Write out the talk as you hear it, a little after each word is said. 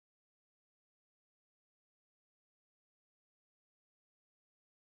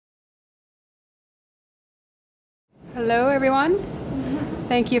Hello, everyone.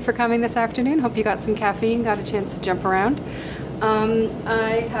 Thank you for coming this afternoon. Hope you got some caffeine, got a chance to jump around.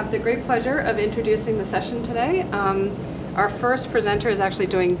 I have the great pleasure of introducing the session today. Our first presenter is actually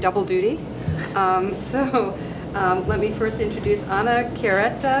doing double duty. Let me first introduce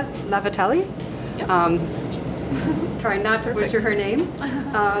Chiaretta Lavatelli. Yep. Try not to butcher her name.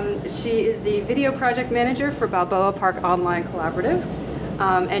 She is the video project manager for Balboa Park Online Collaborative.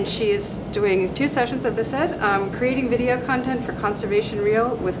 And she is doing two sessions, as I said, creating video content for conservation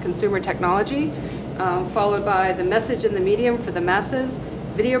reel with consumer technology, followed by the message in the medium for the masses,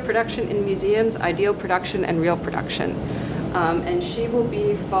 video production in museums, ideal production, and real production. And she will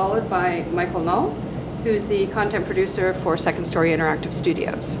be followed by Michael Neault, who's the content producer for Second Story Interactive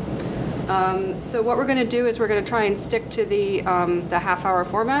Studios. So what we're going to do is we're going to try and stick to the half-hour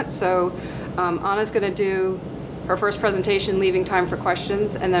format. So Anna's going to do her first presentation, leaving time for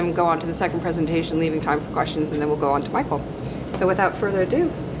questions, and then go on to the second presentation, leaving time for questions, and then we'll go on to Michael. So without further ado,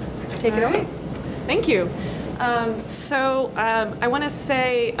 take it away. Thank you. I want to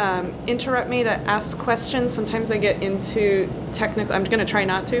say, interrupt me to ask questions. Sometimes I get into technical, I'm going to try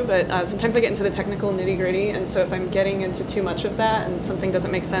not to, but sometimes I get into the technical nitty-gritty, and so if I'm getting into too much of that and something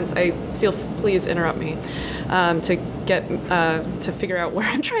doesn't make sense, please interrupt me to figure out where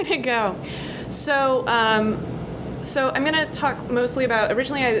I'm trying to go. So I'm going to talk mostly about,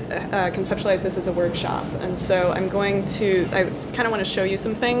 originally I conceptualized this as a workshop, and so I kind of want to show you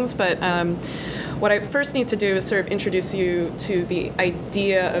some things, but what I first need to do is sort of introduce you to the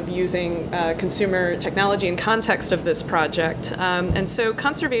idea of using consumer technology in context of this project. And so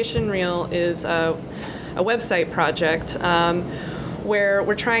Conservation Reel is a website project where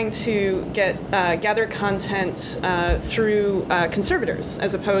we're trying to gather content through conservators,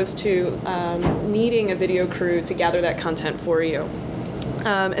 as opposed to needing a video crew to gather that content for you.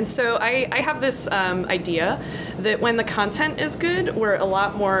 And so I have this idea that when the content is good, we're a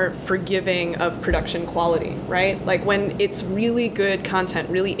lot more forgiving of production quality, right? Like when it's really good content,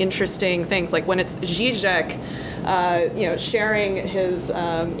 really interesting things, like when it's Zizek, sharing his,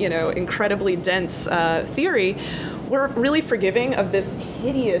 incredibly dense theory, we're really forgiving of this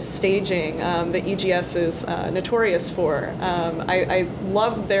hideous staging that EGS is notorious for. I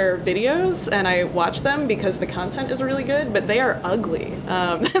love their videos and I watch them because the content is really good, but they are ugly.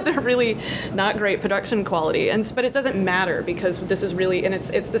 They're really not great production quality, but it doesn't matter because this is really, and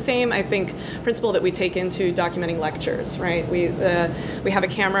it's the same, I think, principle that we take into documenting lectures, right? We have a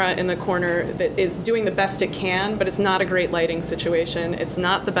camera in the corner that is doing the best it can, but it's not a great lighting situation. It's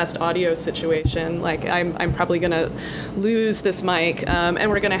not the best audio situation. Like I'm probably gonna lose this mic,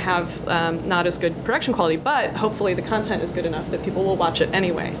 and we're going to have not as good production quality, but hopefully the content is good enough that people will watch it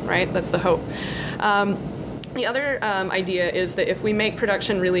anyway, right? That's the hope. The other idea is that if we make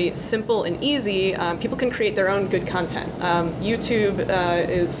production really simple and easy, people can create their own good content. YouTube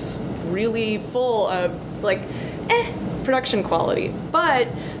is really full of production quality, but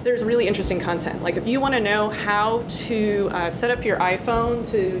there's really interesting content. Like if you want to know how to set up your iPhone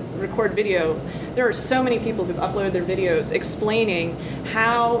to record video, there are so many people who've uploaded their videos explaining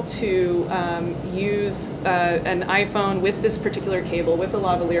how to use an iPhone with this particular cable, with a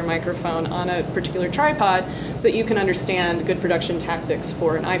lavalier microphone on a particular tripod, so that you can understand good production tactics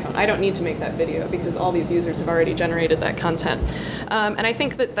for an iPhone. I don't need to make that video because all these users have already generated that content. And I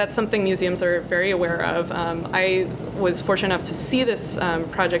think that that's something museums are very aware of. I was fortunate enough to see this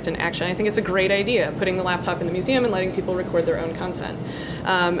project in action. I think it's a great idea, putting the laptop in the museum and letting people record their own content.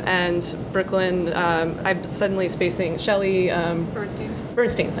 And Brooklyn, I'm suddenly spacing, Shelley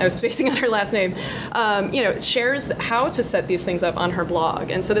Bernstein, I was spacing on her last name, shares how to set these things up on her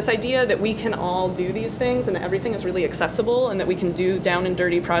blog. And so this idea that we can all do these things and that everything is really accessible and that we can do down and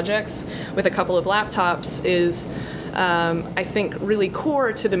dirty projects with a couple of laptops is, I think, really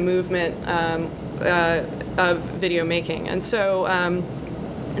core to the movement of video making. And so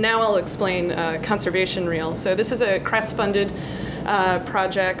now I'll explain Conservation Reel. So this is a CREST-funded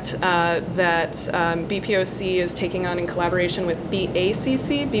project that BPOC is taking on in collaboration with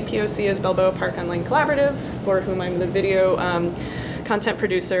BACC. BPOC is Balboa Park Online Collaborative, for whom I'm the video content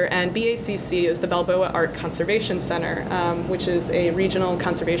producer, and BACC is the Balboa Art Conservation Center, which is a regional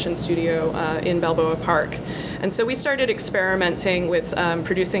conservation studio in Balboa Park. And so we started experimenting with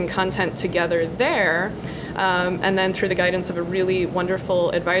producing content together there. And then through the guidance of a really wonderful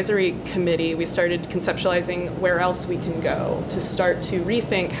advisory committee, we started conceptualizing where else we can go to start to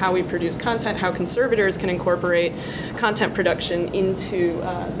rethink how we produce content, how conservators can incorporate content production into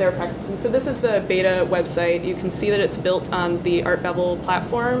their practice. And so this is the beta website. You can see that it's built on the Art Bevel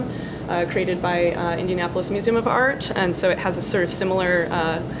platform created by Indianapolis Museum of Art. And so it has a sort of similar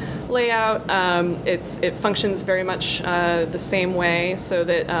layout. It functions very much the same way, so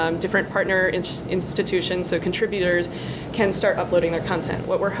that different partner institutions, so contributors, can start uploading their content.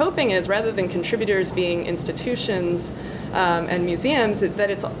 What we're hoping is, rather than contributors being institutions and museums, that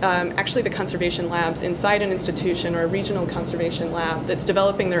it's actually the conservation labs inside an institution or a regional conservation lab that's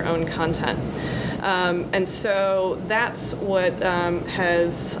developing their own content. And so that's what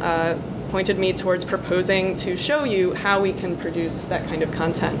has pointed me towards proposing to show you how we can produce that kind of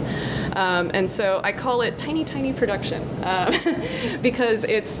content. And so I call it tiny, tiny production because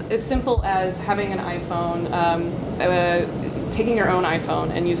it's as simple as having an iPhone, taking your own iPhone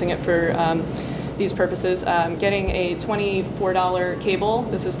and using it for these purposes, getting a $24 cable.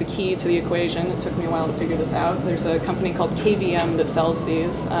 This is the key to the equation. It took me a while to figure this out. There's a company called KVM that sells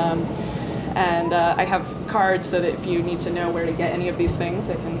these. And I have cards so that if you need to know where to get any of these things,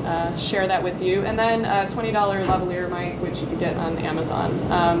 I can share that with you. And then a $20 lavalier mic, which you can get on Amazon.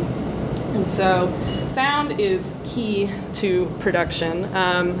 And so sound is key to production.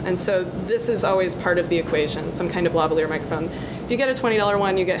 And so this is always part of the equation, some kind of lavalier microphone. If you get a $20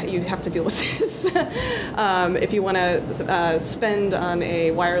 one, you have to deal with this. If you want to spend on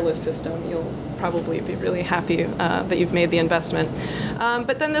a wireless system, you'll probably be really happy that you've made the investment.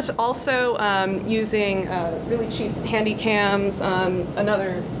 But then this also using really cheap handy cams on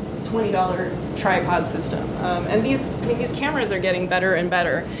another $20 tripod system. And these cameras are getting better and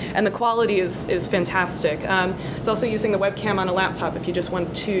better, and the quality is fantastic. It's also using the webcam on a laptop if you just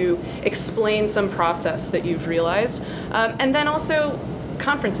want to explain some process that you've realized. And then also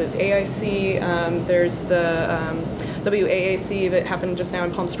conferences, AIC, there's the WAAC that happened just now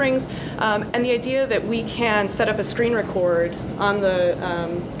in Palm Springs, and the idea that we can set up a screen record on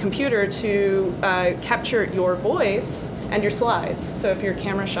the computer to capture your voice and your slides. So if you're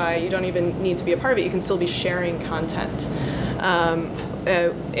camera shy, you don't even need to be a part of it. You can still be sharing content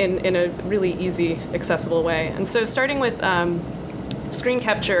in a really easy, accessible way. And so starting with screen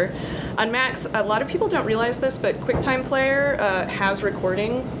capture, on Macs, a lot of people don't realize this, but QuickTime Player has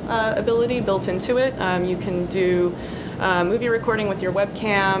recording ability built into it. You can do movie recording with your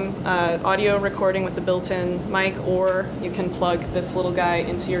webcam, audio recording with the built-in mic, or you can plug this little guy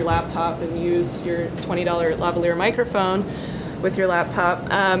into your laptop and use your $20 lavalier microphone with your laptop.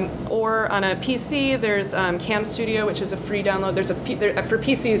 Or on a PC, there's Cam Studio, which is a free download. For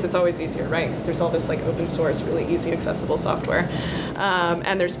PCs, it's always easier, right? Because there's all this like open source, really easy, accessible software.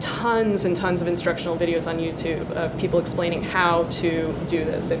 And there's tons and tons of instructional videos on YouTube of people explaining how to do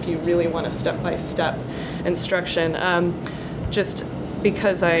this if you really want a step-by-step instruction. Just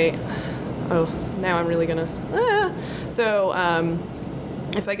because now I'm really gonna, So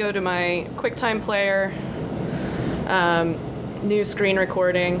if I go to my QuickTime Player, new screen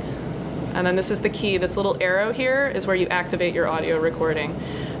recording, and then this is the key. This little arrow here is where you activate your audio recording.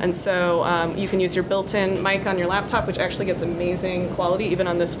 And so you can use your built-in mic on your laptop, which actually gets amazing quality even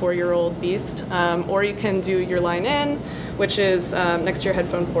on this 4-year-old beast. Or you can do your line in, which is next to your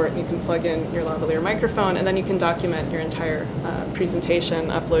headphone port, and you can plug in your lavalier microphone, and then you can document your entire presentation,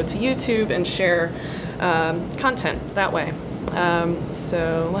 upload to YouTube, and share content that way.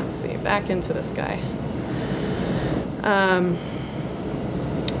 So let's see, back into this guy.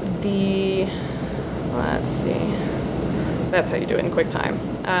 Let's see, that's how you do it in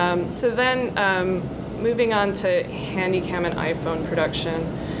QuickTime. So then moving on to Handycam and iPhone production,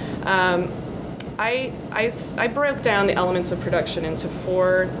 I broke down the elements of production into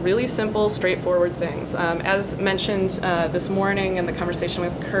 4 really simple, straightforward things. As mentioned this morning in the conversation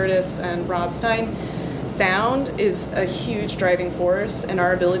with Curtis and Rob Stein, sound is a huge driving force in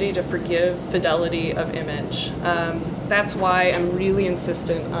our ability to forgive fidelity of image. That's why I'm really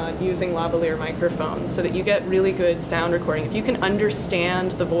insistent on using lavalier microphones so that you get really good sound recording. If you can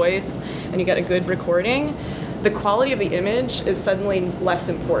understand the voice and you get a good recording, the quality of the image is suddenly less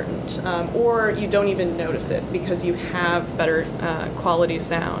important, or you don't even notice it because you have better quality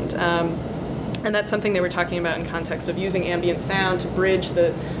sound. And that's something they were talking about in context of using ambient sound to bridge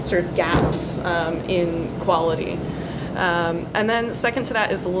the sort of gaps in quality. And then second to that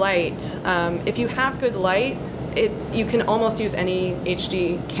is light. If you have good light, you can almost use any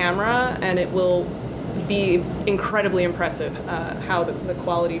HD camera and it will be incredibly impressive how the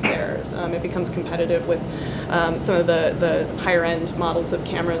quality fares. It becomes competitive with some of the higher end models of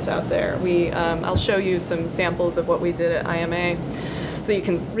cameras out there. I'll show you some samples of what we did at IMA. So you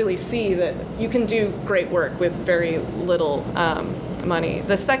can really see that you can do great work with very little money.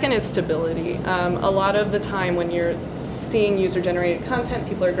 The second is stability. A lot of the time when you're seeing user-generated content,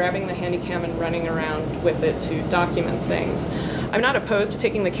 people are grabbing the Handycam and running around with it to document things. I'm not opposed to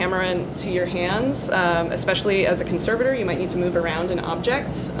taking the camera into your hands, especially as a conservator. You might need to move around an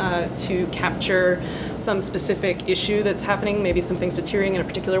object to capture some specific issue that's happening, maybe something's deteriorating in a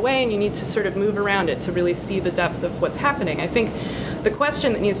particular way, and you need to sort of move around it to really see the depth of what's happening. I think the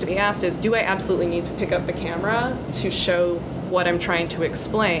question that needs to be asked is, do I absolutely need to pick up the camera to show what I'm trying to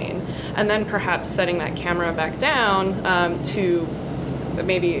explain? And then perhaps setting that camera back down to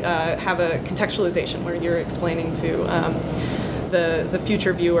maybe have a contextualization where you're explaining to the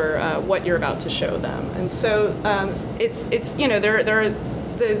future viewer what you're about to show them. And so it's you know, there are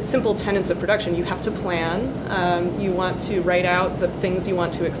the simple tenets of production. You have to plan. You want to write out the things you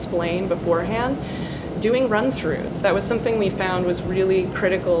want to explain beforehand. Doing run-throughs. That was something we found was really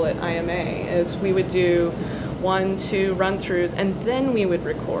critical at IMA, is we would do 1-2 run-throughs and then we would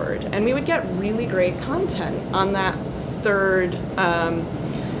record. And we would get really great content on that third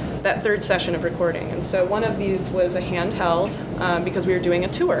session of recording. And so one of these was a handheld because we were doing a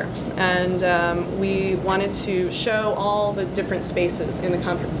tour, and we wanted to show all the different spaces in the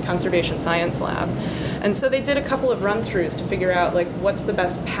conservation science lab. And so they did a couple of run-throughs to figure out, like, what's the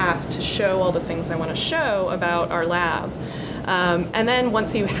best path to show all the things I want to show about our lab. And then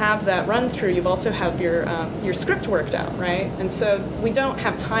once you have that run through, you also have your script worked out, right? And so we don't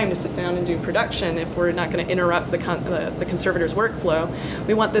have time to sit down and do production if we're not going to interrupt the conservator's workflow.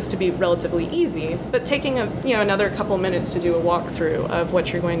 We want this to be relatively easy, but taking another couple minutes to do a walkthrough of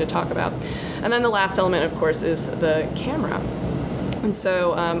what you're going to talk about. And then the last element, of course, is the camera. And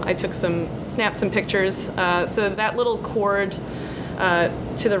so I took snapped some pictures. So that little cord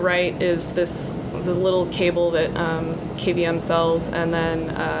to the right is the little cable that KVM sells, and then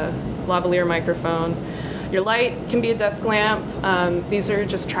lavalier microphone. Your light can be a desk lamp. These are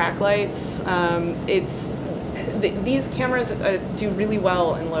just track lights. These cameras do really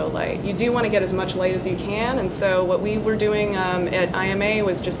well in low light. You do want to get as much light as you can, and so what we were doing at IMA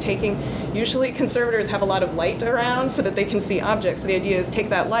was just usually conservators have a lot of light around so that they can see objects. So the idea is take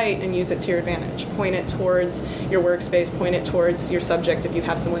that light and use it to your advantage. Point it towards your workspace, point it towards your subject if you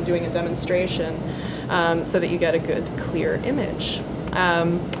have someone doing a demonstration, so that you get a good, clear image.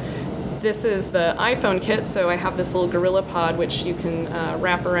 This is the iPhone kit, so I have this little Gorilla Pod which you can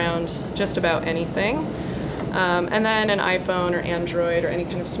wrap around just about anything. And then an iPhone or Android or any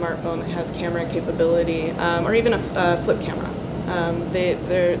kind of smartphone that has camera capability, or even a flip camera.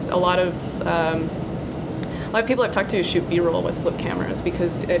 A lot of people I've talked to shoot B-roll with flip cameras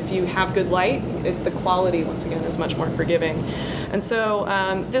because if you have good light, the quality, once again, is much more forgiving. And so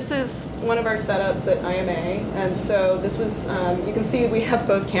this is one of our setups at IMA. And so this was, you can see we have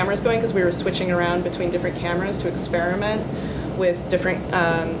both cameras going because we were switching around between different cameras to experiment with different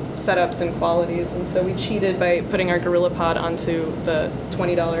setups and qualities. And so we cheated by putting our Gorilla Pod onto the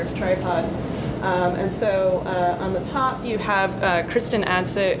 $20 tripod. And so on the top you have Kristen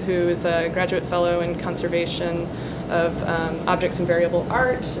Adsit, who is a graduate fellow in conservation of objects and variable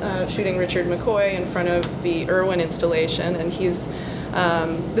art, shooting Richard McCoy in front of the Irwin installation. And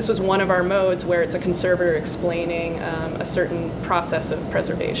this was one of our modes where it's a conservator explaining a certain process of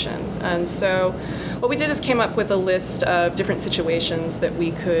preservation. And so what we did is came up with a list of different situations that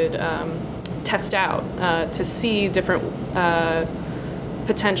we could test out to see different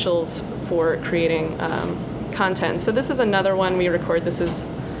potentials for creating content. So this is another one we record. This is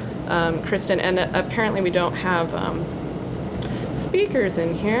Kristen, and apparently we don't have speakers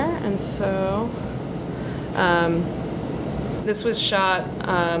in here, and so this was shot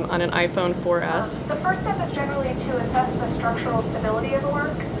on an iPhone 4S. The first step is generally to assess the structural stability of the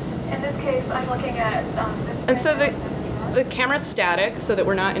work. In this case, I'm looking at this. And so the camera's static so that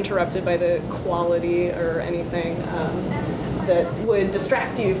we're not interrupted by the quality or anything that would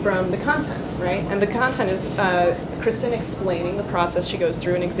distract you from the content, right? And the content is Kristen explaining the process she goes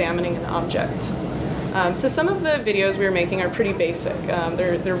through and examining an object. So some of the videos we were making are pretty basic.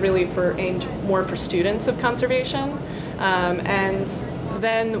 They're really aimed more for students of conservation. And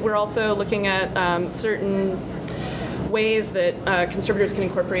then we're also looking at certain ways that conservators can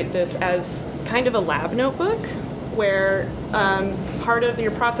incorporate this as kind of a lab notebook, where part of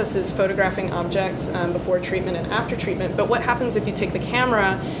your process is photographing objects before treatment and after treatment. But what happens if you take the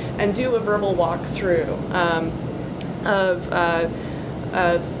camera and do a verbal walkthrough of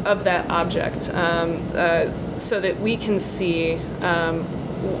that object, so that we can see,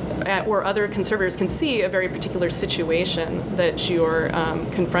 or other conservators can see, a very particular situation that you're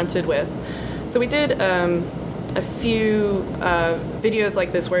confronted with. So we did a few videos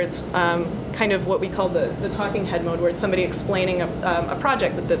like this where it's kind of what we call the talking head mode, where it's somebody explaining a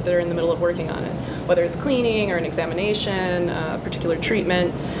project that they're in the middle of working on it, whether it's cleaning or an examination, a particular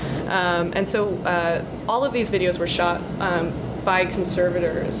treatment. And so all of these videos were shot by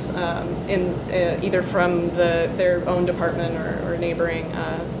conservators in either from their own department or neighboring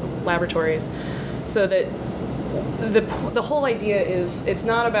laboratories, so that the whole idea is it's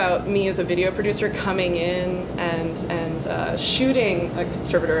not about me as a video producer coming in and shooting a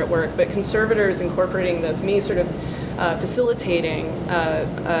conservator at work, but conservators incorporating this, me sort of facilitating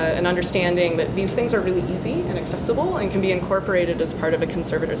an understanding that these things are really easy and accessible and can be incorporated as part of a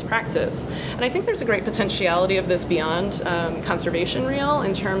conservator's practice. And I think there's a great potentiality of this beyond conservation reel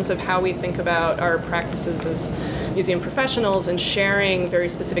in terms of how we think about our practices as museum professionals and sharing very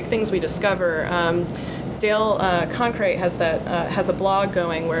specific things we discover. Dale Concrete has a blog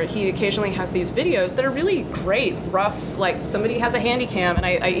going where he occasionally has these videos that are really great, rough, like somebody has a handy cam, and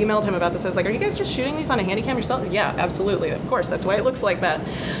I emailed him about this. I was like, are you guys just shooting these on a handy cam yourself? Yeah, absolutely, of course, that's why it looks like that.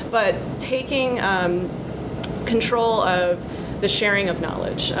 But taking control of the sharing of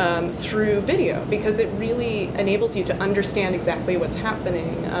knowledge through video, because it really enables you to understand exactly what's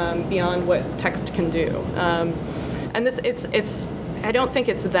happening beyond what text can do. And this, I don't think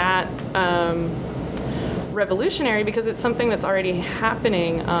it's that revolutionary, because it's something that's already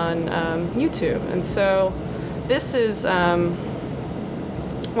happening on YouTube. And so this is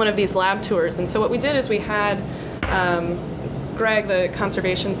one of these lab tours. And so what we did is we had Greg, the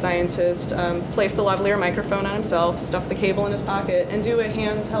conservation scientist, place the lavalier microphone on himself, stuff the cable in his pocket, and do a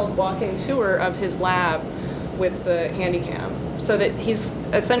handheld walking tour of his lab with the Handycam, so that he's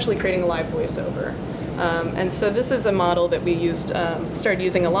essentially creating a live voiceover. And so this is a model that we started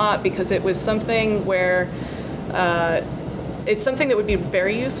using a lot, because it was something where it's something that would be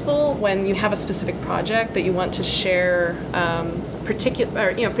very useful when you have a specific project that you want to share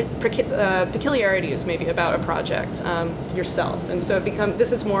peculiarities maybe about a project yourself. And so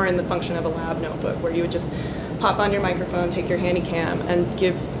this is more in the function of a lab notebook, where you would just pop on your microphone, take your Handycam, and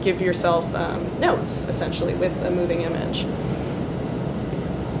give yourself notes essentially with a moving image.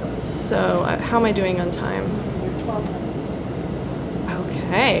 So how am I doing on time? You're 12 minutes.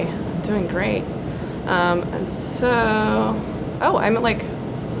 Okay, I'm doing great. And so,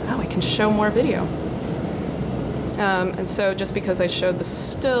 I can show more video. And so just because I showed the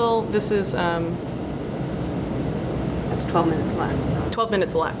still, this is... That's 12 minutes left. 12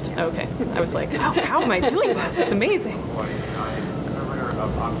 minutes left, okay. I was like, how am I doing that? That's amazing.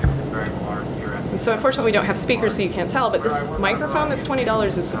 And so unfortunately we don't have speakers, so you can't tell, but this microphone that's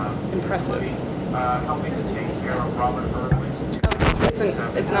 $20 is impressive. Helping to take care of Robert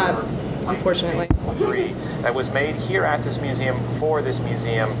It's not, unfortunately. That was made here at this museum, for this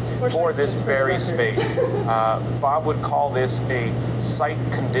very space. Bob would call this a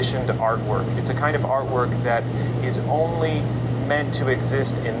site-conditioned artwork. It's a kind of artwork that is only meant to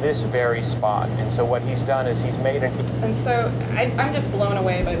exist in this very spot. And so what he's done is he's made an... And so I'm just blown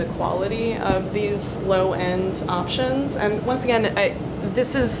away by the quality of these low-end options. And once again,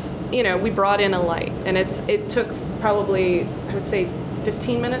 this is, we brought in a light, and it took probably, I would say,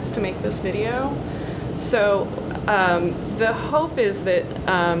 15 minutes to make this video. So the hope is that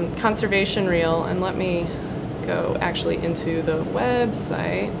Conservation Reel, and let me go actually into the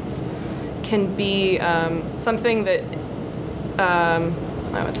website, can be something that,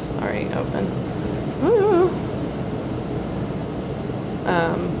 oh, it's already open.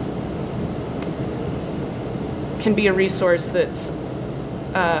 Can be a resource that's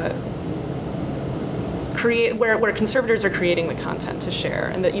where conservators are creating the content to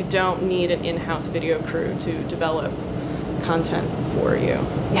share, and that you don't need an in-house video crew to develop content for you.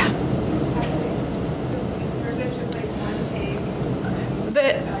 Yeah. Or is it just like one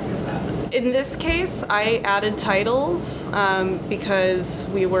take? In this case, I added titles because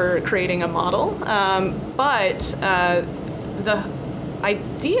we were creating a model, but the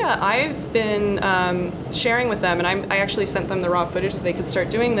idea I've been sharing with them, and I actually sent them the raw footage so they could start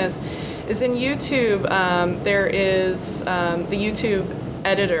doing this, is in YouTube. There is the YouTube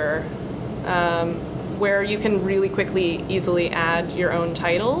editor where you can really quickly, easily add your own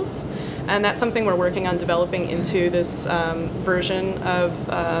titles. And that's something we're working on developing into this version of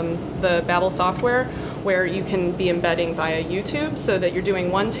the Babel software, where you can be embedding via YouTube, so that you're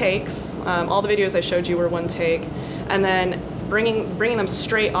doing one takes. All the videos I showed you were one take, and then bringing them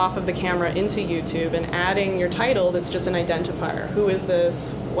straight off of the camera into YouTube and adding your title that's just an identifier. Who is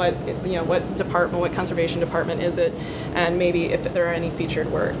this? What department, what conservation department is it? And maybe if there are any featured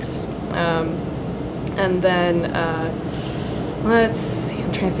works. And then let's see,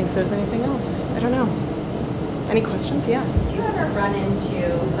 I'm trying to think if there's anything else. I don't know. Any questions? Yeah. Do you ever run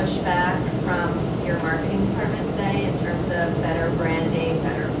into pushback from your marketing department, say, in terms of better branding,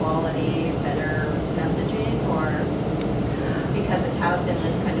 better quality, better messaging, or because it's housed in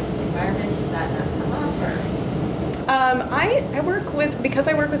this kind of environment, does that not come up? Or? Because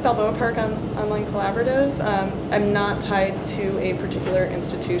I work with Balboa Park Online Collaborative, I'm not tied to a particular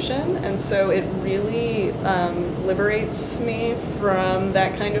institution, and so it really liberates me from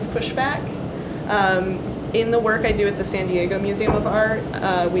that kind of pushback. In the work I do at the San Diego Museum of Art,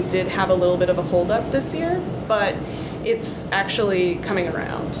 we did have a little bit of a holdup this year, but it's actually coming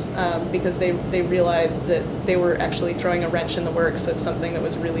around because they realized that they were actually throwing a wrench in the works of something that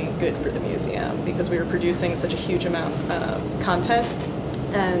was really good for the museum because we were producing such a huge amount of content.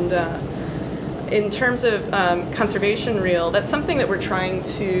 And in terms of conservation reel, that's something that we're trying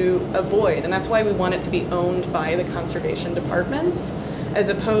to avoid, and that's why we want it to be owned by the conservation departments as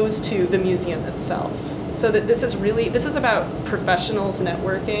opposed to the museum itself. So that this is about professionals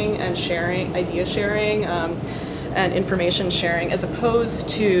networking and sharing, idea sharing, and information sharing, as opposed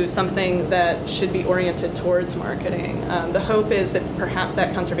to something that should be oriented towards marketing. The hope is that perhaps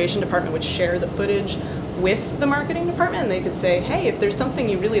that conservation department would share the footage with the marketing department, and they could say, hey, if there's something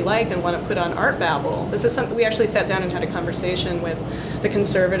you really like and want to put on Art Babel, this is something we actually sat down and had a conversation with the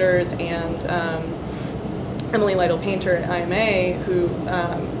conservators and Emily Lytle-Painter at IMA, who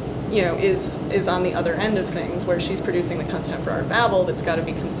is on the other end of things, where she's producing the content for Art Babel that's got to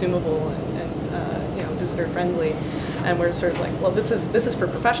be consumable and visitor friendly, and we're sort of like, well, this is for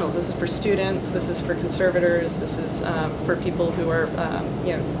professionals, this is for students, this is for conservators, this is for people who are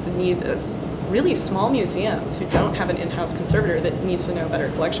need really small museums who don't have an in-house conservator that needs to know better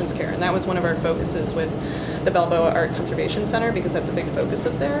collections care, and that was one of our focuses with the Balboa Art Conservation Center, because that's a big focus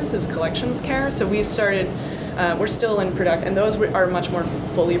of theirs is collections care. So we started. We're still in production, and those are much more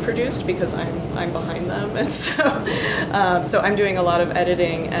fully produced because I'm behind them, and so I'm doing a lot of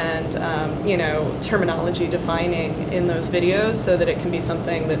editing and terminology defining in those videos so that it can be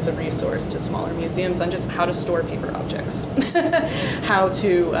something that's a resource to smaller museums on just how to store paper objects, how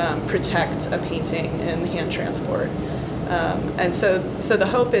to protect a painting in hand transport, and so the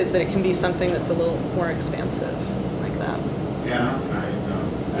hope is that it can be something that's a little more expansive like that. Yeah,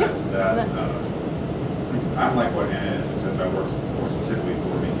 I'm like what Anna is, except I work more specifically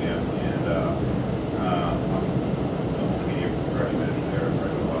for a museum, and I'm the multimedia production manager there, so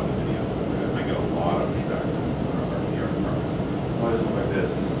I do a lot of the videos. I get a lot of feedback from our PR department. Why does it look like this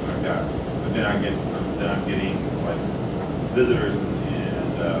and something like that? But then I'm getting like visitors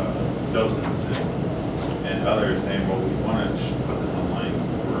and docents and others saying, well, we want to put this online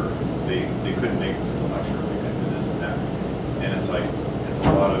where they couldn't make it to the lecture, they couldn't do this and that. And it's like, it's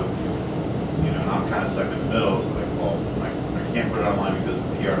a lot of, and I'm kind of stuck in the middle, so like, well, I can't put it online because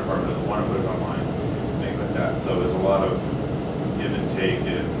the PR department doesn't want to put it online, things like that. So there's a lot of give and take,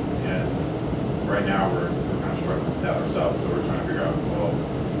 and right now we're kind of struggling with that ourselves, so we're trying to figure out, well,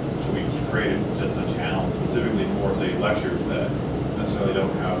 should we create just a channel specifically for, say, lectures that necessarily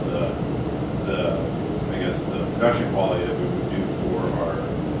don't have the production quality that we would do for our,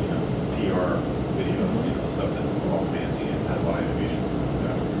 PR videos, stuff that's all fancy and has a lot of innovation,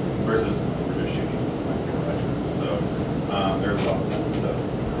 versus there's a lot of that. So,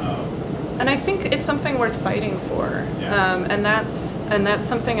 and I think it's something worth fighting for, yeah. And that's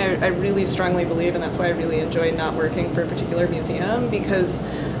something I really strongly believe, and that's why I really enjoy not working for a particular museum, because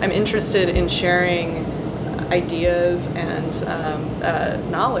I'm interested in sharing ideas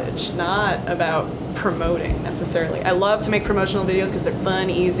and knowledge, not about promoting necessarily. I love to make promotional videos because they're fun,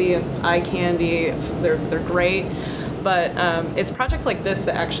 easy, and it's eye candy. They're great. But it's projects like this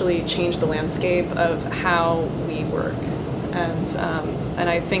that actually change the landscape of how we work, and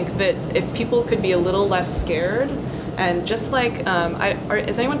I think that if people could be a little less scared, and just like,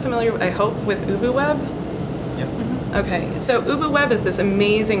 is anyone familiar, I hope, with UbuWeb? Yep. Okay, so UbuWeb is this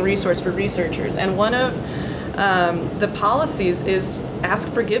amazing resource for researchers, and one of the policies is ask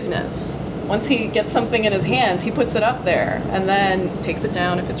forgiveness. Once he gets something in his hands, he puts it up there, and then takes it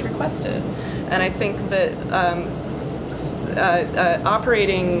down if it's requested. And I think that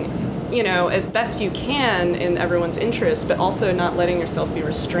operating, as best you can in everyone's interest, but also not letting yourself be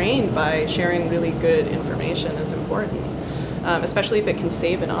restrained by sharing really good information is important, especially if it can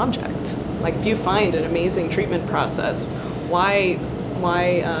save an object. Like if you find an amazing treatment process, why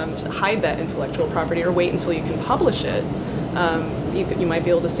hide that intellectual property or wait until you can publish it? You might be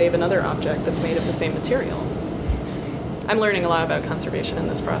able to save another object that's made of the same material. I'm learning a lot about conservation in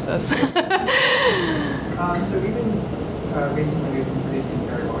this process. So we've been recently producing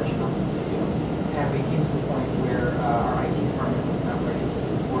very large amounts of video, and we came to the point where our IT department was not ready to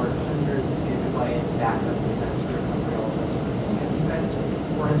support hundreds of gigabytes backup, disaster recovery, all that sort of thing. Have you guys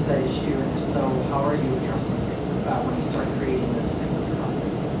run into that issue? And if so, how are you addressing it when you start creating this type of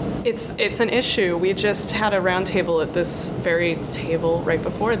content? It's an issue. We just had a roundtable at this very table right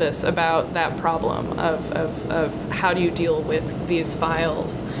before this about that problem of how do you deal with these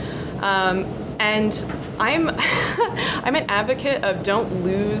files. And I'm I'm an advocate of don't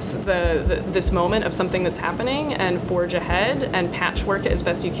lose this moment of something that's happening and forge ahead and patchwork it as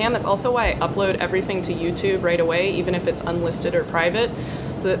best you can. That's also why I upload everything to YouTube right away, even if it's unlisted or private,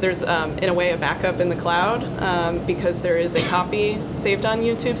 so that there's, in a way, a backup in the cloud, because there is a copy saved on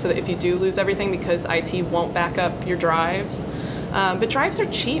YouTube, so that if you do lose everything, because IT won't back up your drives. But drives are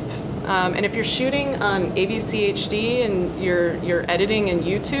cheap. And if you're shooting on ABC HD and you're editing in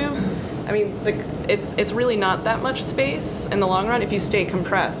YouTube, I mean, it's really not that much space in the long run if you stay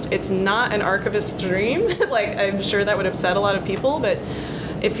compressed. It's not an archivist's dream. Like, I'm sure that would upset a lot of people, but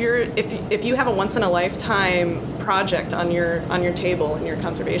if you have a once in a lifetime project on your table in your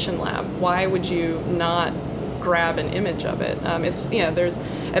conservation lab, why would you not grab an image of it? There's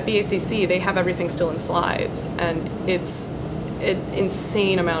at BACC they have everything still in slides, and it's an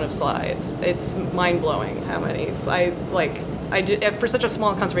insane amount of slides. It's mind-blowing how many. I did, for such a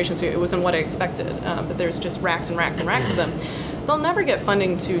small conservation suite, it wasn't what I expected, but there's just racks and racks and racks of them. They'll never get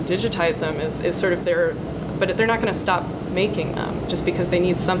funding to digitize them, is sort of but they're not going to stop making them just because they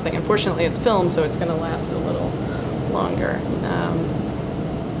need something. Unfortunately, it's film, so it's going to last a little longer.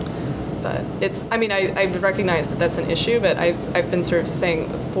 But I recognize that that's an issue, but I've been sort of saying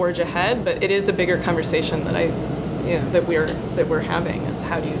forge ahead, but it is a bigger conversation that we're having, is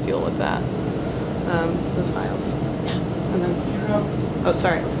how do you deal with that, those files. And then, oh,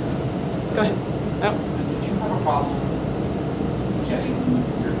 sorry. Go ahead. Oh. Did you have a problem getting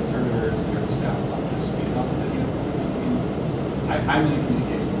your conservators and your staff up to speed up the video? I'm in a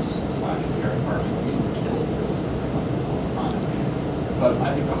communications/PR department. We kill those all the time. But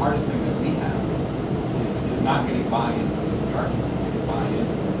I think the hardest thing that we have is not getting buy-in from the argument, getting buy-in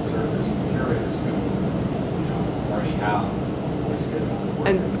from the conservators and the curators who, already have the schedule.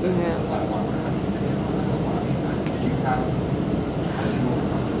 And I want to have you video on that.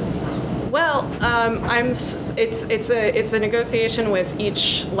 Well, it's a negotiation with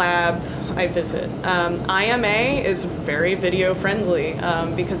each lab I visit. IMA is very video friendly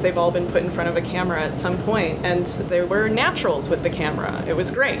because they've all been put in front of a camera at some point, and they were naturals with the camera. It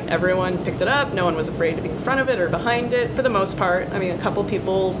was great. Everyone picked it up. No one was afraid to be in front of it or behind it for the most part. I mean, a couple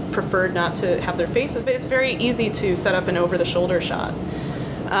people preferred not to have their faces, but it's very easy to set up an over-the-shoulder shot.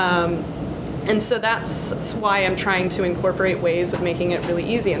 And so that's why I'm trying to incorporate ways of making it really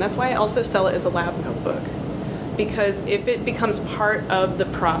easy. And that's why I also sell it as a lab notebook. Because if it becomes part of the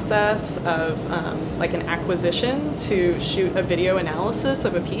process of like an acquisition to shoot a video analysis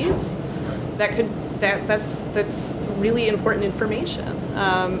of a piece, that's really important information.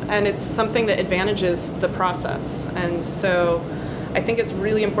 And it's something that advantages the process. And so I think it's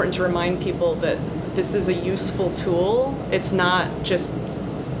really important to remind people that this is a useful tool. It's not just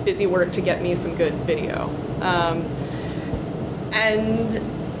busy work to get me some good video.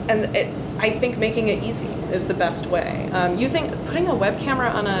 I think making it easy is the best way. Putting a web camera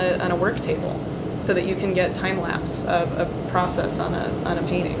on a work table so that you can get time lapse of a process on a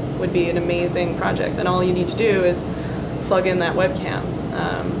painting would be an amazing project. And all you need to do is plug in that webcam.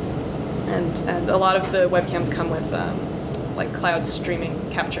 And a lot of the webcams come with like cloud streaming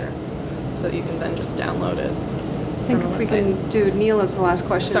capture, so that you can then just download it. I think if we can do Neault as the last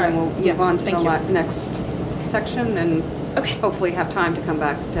question, Sorry. and we'll move on to the next section, and hopefully have time to come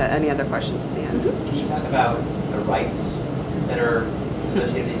back to any other questions at the end. Can you talk about the rights that are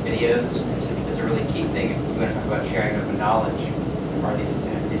associated with these videos? I think it's a really key thing if we're going to talk about sharing open knowledge. Are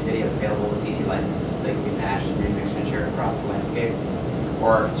these videos available with CC licenses so they can be mashed and remixed and shared across the landscape?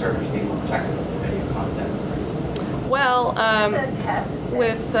 Or are servers being more protective of the video content rights? Well,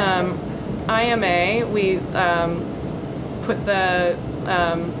 with IMA, we put the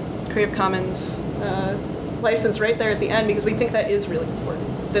Creative Commons license right there at the end because we think that is really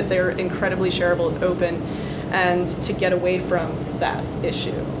important, that they're incredibly shareable, it's open, and to get away from that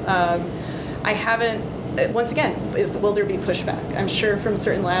issue. I haven't, once again, will there be pushback? I'm sure from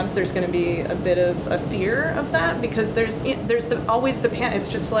certain labs there's going to be a bit of a fear of that because there's always the panic. It's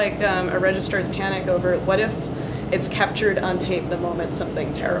just like a registrar's panic over what if it's captured on tape the moment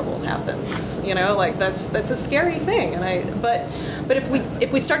something terrible happens. Like that's a scary thing. But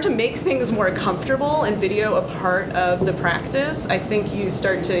if we start to make things more comfortable and video a part of the practice, I think you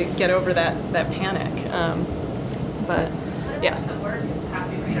start to get over that panic. But yeah. The work is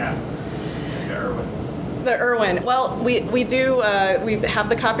copyrighted. Yeah. Heroin. The Irwin. Well, we do we have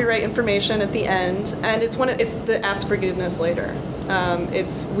the copyright information at the end, and it's the ask forgiveness later.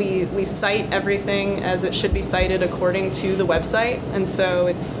 We cite everything as it should be cited according to the website, and so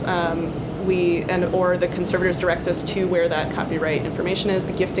it's or the conservators direct us to where that copyright information is,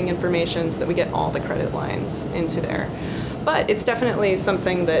 the gifting information, so that we get all the credit lines into there. But it's definitely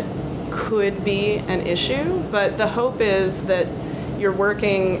something that could be an issue, but the hope is that you're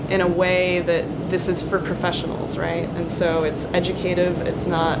working in a way that this is for professionals, right? And so it's educative, it's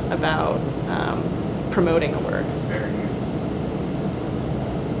not about promoting a work. Fair use.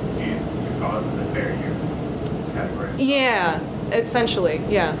 Do you fall into the fair use category? Yeah, essentially,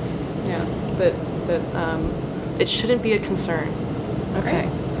 yeah. That it shouldn't be a concern. Okay.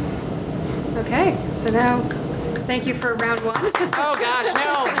 Okay, so now, thank you for round one. Oh gosh,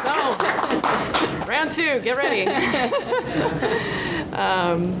 no. Round two, get ready.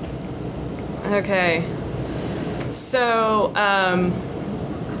 Okay. So,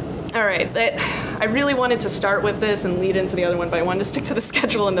 all right. I really wanted to start with this and lead into the other one, but I wanted to stick to the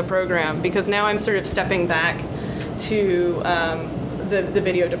schedule and the program because now I'm sort of stepping back to the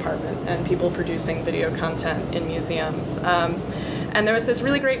video department and people producing video content in museums. And there was this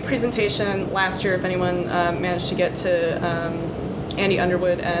really great presentation last year, if anyone managed to get to Andy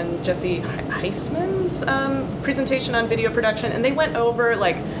Underwood and Jesse Heisman's presentation on video production, and they went over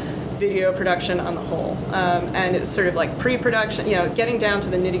like video production on the whole, and it's sort of like pre-production, getting down to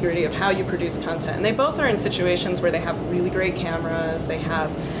the nitty-gritty of how you produce content. And they both are in situations where they have really great cameras, they have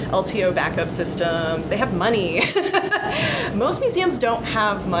LTO backup systems, they have money. Most museums don't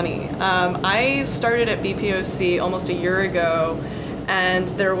have money. I started at BPOC almost a year ago, and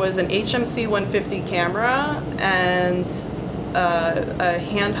there was an HMC 150 camera and a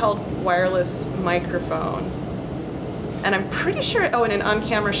handheld wireless microphone, and I'm pretty sure. Oh, and an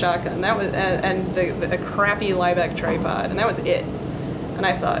on-camera shotgun. That was and a crappy Liebeck tripod, and that was it. And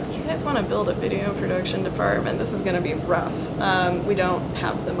I thought, you guys want to build a video production department? This is going to be rough. We don't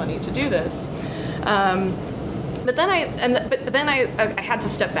have the money to do this. But then I had to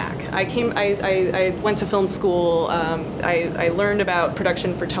step back. I went to film school. I learned about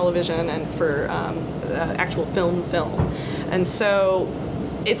production for television and for actual film. And so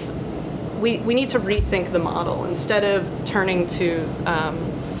we need to rethink the model. Instead of turning to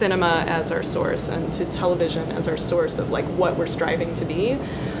cinema as our source and to television as our source of like what we're striving to be.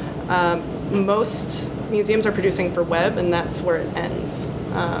 Most museums are producing for web, and that's where it ends.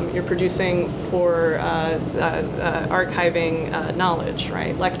 You're producing for archiving knowledge,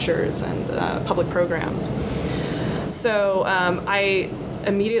 right? Lectures and public programs. So I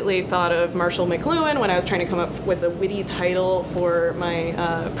immediately thought of Marshall McLuhan when I was trying to come up with a witty title for my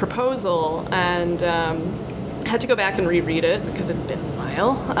proposal, and had to go back and reread it because it had been a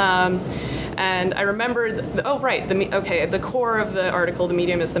while. And I remembered, the core of the article, the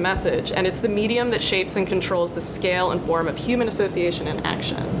medium is the message, and it's the medium that shapes and controls the scale and form of human association and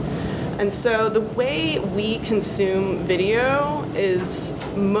action. And so the way we consume video is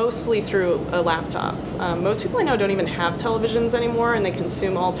mostly through a laptop. Most people I know don't even have televisions anymore, and they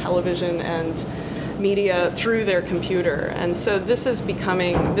consume all television and media through their computer. And so this is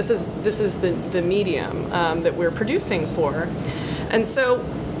becoming, this is the medium that we're producing for. And so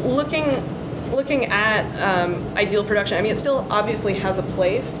looking at ideal production, I mean, it still obviously has a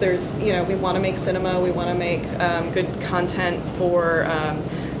place. There's, we want to make cinema, we want to make good content for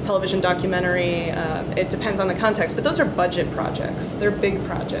television documentary. It depends on the context, but those are budget projects. They're big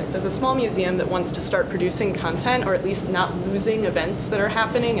projects. As a small museum that wants to start producing content, or at least not losing events that are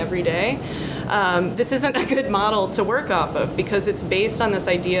happening every day, this isn't a good model to work off of, because it's based on this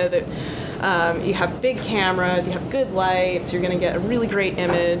idea that you have big cameras, you have good lights, you're going to get a really great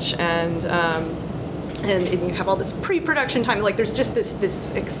image, and you have all this pre-production time. Like, there's just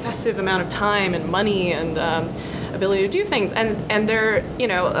this excessive amount of time and money and ability to do things. And there,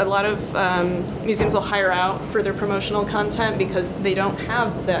 a lot of museums will hire out for their promotional content because they don't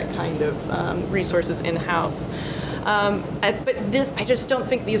have that kind of resources in-house. But I just don't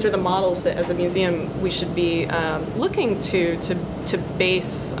think these are the models that, as a museum, we should be looking to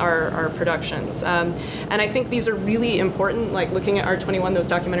base our productions. And I think these are really important. Like, looking at R21, those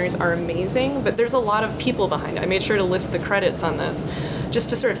documentaries are amazing, but there's a lot of people behind it. I made sure to list the credits on this, just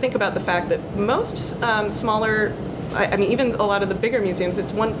to sort of think about the fact that most smaller, I mean, even a lot of the bigger museums,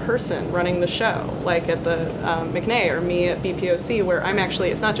 it's one person running the show, like at the McNay or me at BPOC, where I'm actually,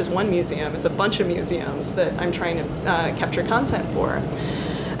 it's not just one museum, it's a bunch of museums that I'm trying to capture content for.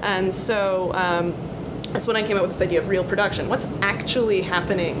 And so that's when I came up with this idea of real production. What's actually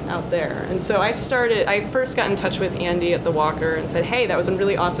happening out there? And so I first got in touch with Andy at the Walker and said, hey, that was a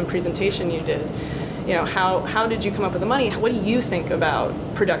really awesome presentation you did. you know, how did you come up with the money? What do you think about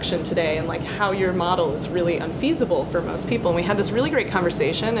production today, and like how your model is really unfeasible for most people? And we had this really great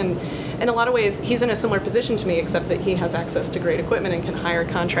conversation, and in a lot of ways, he's in a similar position to me, except that he has access to great equipment and can hire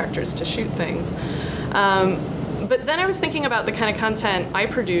contractors to shoot things. But then I was thinking about the kind of content I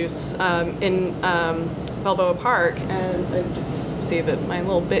produce in Balboa Park, and I just see that my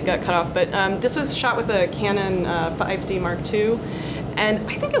little bit got cut off, but this was shot with a Canon 5D Mark II, and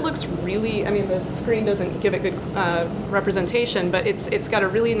I think it looks really, I mean, the screen doesn't give it good representation, but it's got a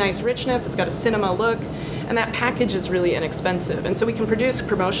really nice richness, it's got a cinema look, and that package is really inexpensive. And so we can produce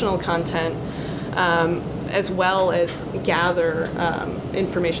promotional content as well as gather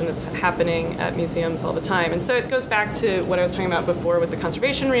information that's happening at museums all the time. And so it goes back to what I was talking about before with the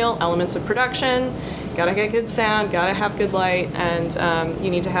conservation reel, elements of production, gotta get good sound, gotta have good light, and you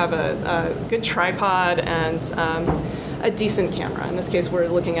need to have a good tripod and a decent camera. In this case, we're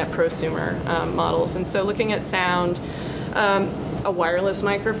looking at prosumer models. And so looking at sound, a wireless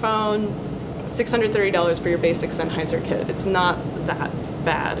microphone, $630 for your basic Sennheiser kit. It's not that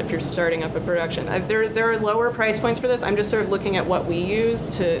bad if you're starting up a production. There are lower price points for this. I'm just sort of looking at what we use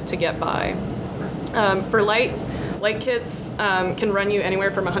to get by. For light kits can run you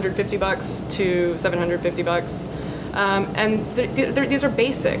anywhere from $150 to $750. And these are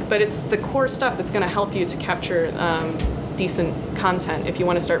basic, but it's the core stuff that's going to help you to capture decent content if you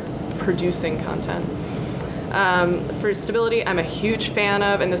want to start producing content. For stability, I'm a huge fan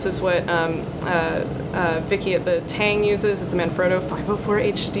of, and this is what Vicky at the Tang uses, is the Manfrotto 504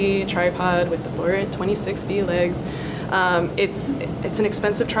 HD tripod with the 426B legs. It's an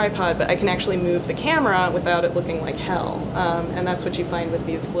expensive tripod, but I can actually move the camera without it looking like hell. And that's what you find with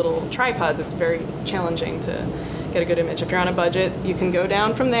these little tripods. It's very challenging to get a good image. If you're on a budget, you can go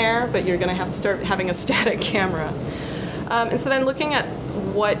down from there, but you're going to have to start having a static camera. And so then looking at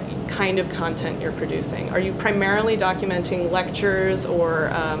what kind of content you're producing. Are you primarily documenting lectures or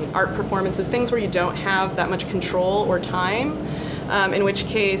art performances, things where you don't have that much control or time? In which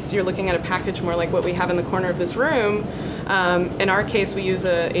case you're looking at a package more like what we have in the corner of this room. In our case, we use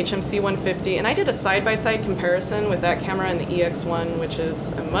a HMC 150, and I did a side-by-side comparison with that camera and the EX1, which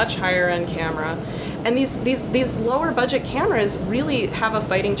is a much higher-end camera. And these lower budget cameras really have a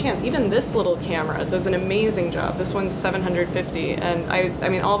fighting chance. Even this little camera does an amazing job. This one's $750, and I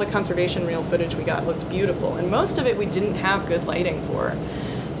mean, all the conservation reel footage we got looked beautiful, and most of it we didn't have good lighting for.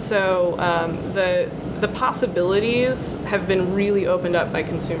 So the possibilities have been really opened up by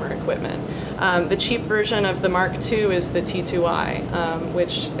consumer equipment. The cheap version of the Mark II is the T2i,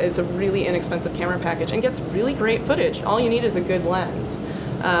 which is a really inexpensive camera package and gets really great footage. All you need is a good lens.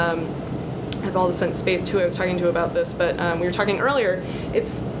 I have all the sense space too. I was talking to about this, but we were talking earlier.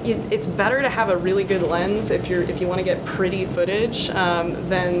 It's better to have a really good lens if you want to get pretty footage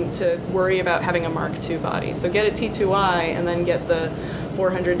than to worry about having a Mark II body. So get a T2i and then get the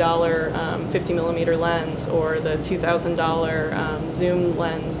 $400 50mm lens or the $2,000 zoom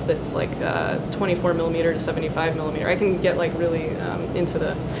lens that's like 24mm to 75mm. I can get like really into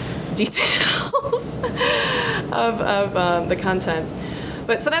the details of the content.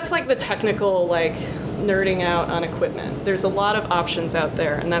 But so that's like the technical, like nerding out on equipment. There's a lot of options out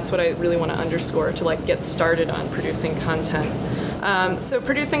there, and that's what I really want to underscore to like get started on producing content. So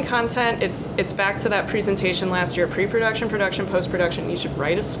producing content, it's back to that presentation last year, pre-production, production, post-production. You should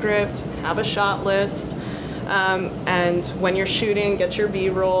write a script, have a shot list, and when you're shooting, get your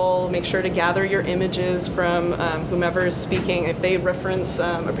B-roll, make sure to gather your images from whomever is speaking. If they reference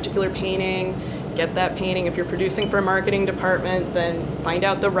a particular painting, get that painting. If you're producing for a marketing department, then find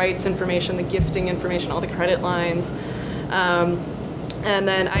out the rights information, the gifting information, all the credit lines. And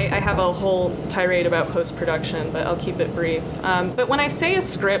then I have a whole tirade about post-production, but I'll keep it brief. But when I say a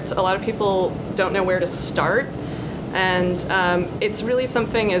script, a lot of people don't know where to start. And it's really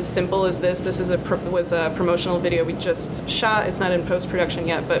something as simple as this. This is was a promotional video we just shot. It's not in post-production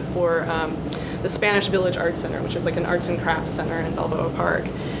yet, but for the Spanish Village Art Center, which is like an arts and crafts center in Balboa Park.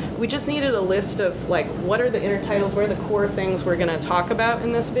 We just needed a list of like, what are the intertitles, what are the core things we're gonna talk about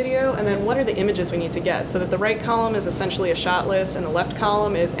in this video, and then what are the images we need to get, so that the right column is essentially a shot list, and the left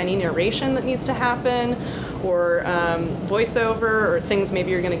column is any narration that needs to happen, or voiceover, or things maybe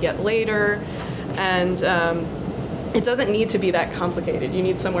you're gonna get later. And it doesn't need to be that complicated. You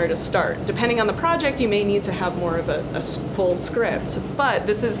need somewhere to start. Depending on the project, you may need to have more of a full script, but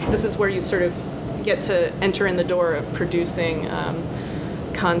this is where you sort of get to enter in the door of producing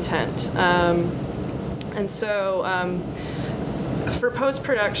content. And so for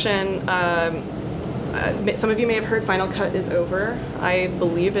post-production, some of you may have heard Final Cut is over. I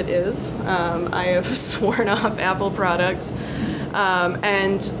believe it is. I have sworn off Apple products.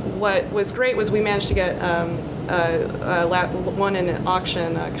 And what was great was we managed to get won in an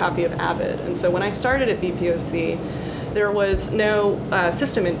auction a copy of Avid. And so when I started at BPOC, there was no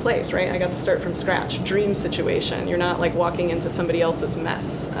system in place, right? I got to start from scratch, dream situation. You're not like walking into somebody else's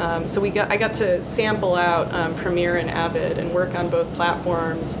mess. So I got to sample out Premiere and Avid and work on both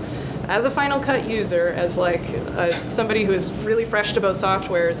platforms as a Final Cut user, as like somebody who is really fresh to both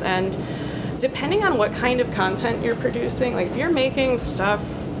softwares. And depending on what kind of content you're producing, like if you're making stuff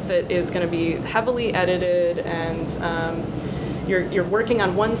that is going to be heavily edited and you're working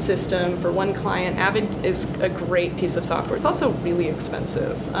on one system for one client, Avid is a great piece of software. It's also really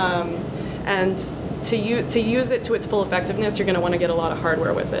expensive. And to use it to its full effectiveness, you're going to want to get a lot of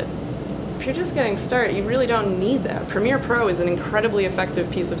hardware with it. If you're just getting started, you really don't need that. Premiere Pro is an incredibly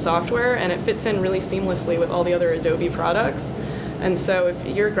effective piece of software, and it fits in really seamlessly with all the other Adobe products. And so if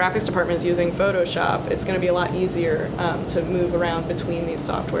your graphics department is using Photoshop, it's going to be a lot easier to move around between these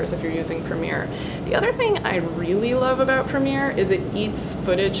softwares if you're using Premiere. The other thing I really love about Premiere is it eats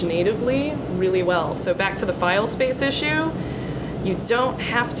footage natively really well. So back to the file space issue, you don't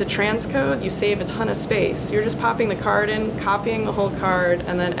have to transcode, you save a ton of space. You're just popping the card in, copying the whole card,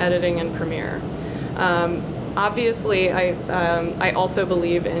 and then editing in Premiere. Obviously, I also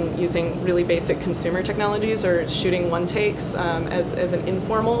believe in using really basic consumer technologies or shooting one-takes as an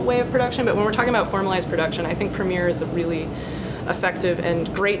informal way of production. But when we're talking about formalized production, I think Premiere is a really effective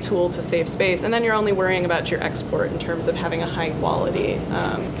and great tool to save space. And then you're only worrying about your export in terms of having a high-quality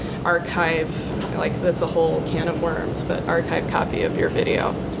archive, like that's a whole can of worms, but archive copy of your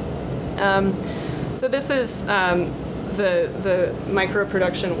video. So this is the micro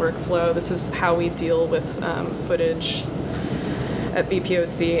production workflow. This is how we deal with footage at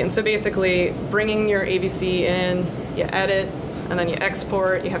BPOC. And so basically bringing your AVC in, you edit, and then you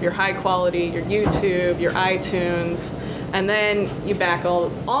export, you have your high quality, your YouTube, your iTunes, and then you back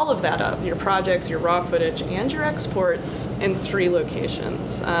all of that up, your projects, your raw footage, and your exports in 3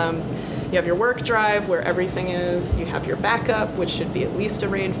 locations. You have your work drive where everything is, you have your backup, which should be at least a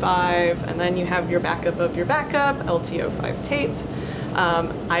RAID 5, and then you have your backup of your backup, LTO5 tape.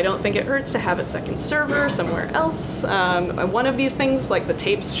 I don't think it hurts to have a second server somewhere else. One of these things, like the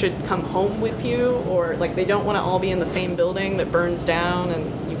tapes should come home with you, or like they don't want to all be in the same building that burns down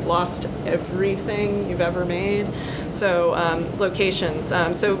and you've lost everything you've ever made. So locations.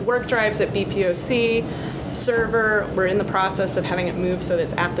 So work drives at BPOC. Server, we're in the process of having it moved so that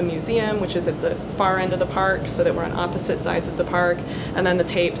it's at the museum, which is at the far end of the park, so that we're on opposite sides of the park, and then the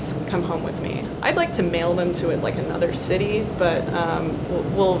tapes come home with me. I'd like to mail them to like another city, but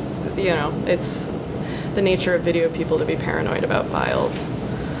we'll, you know, it's the nature of video people to be paranoid about files.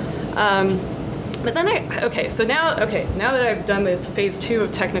 But then now that I've done this phase 2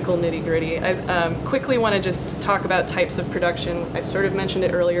 of technical nitty-gritty, I quickly want to just talk about types of production. I sort of mentioned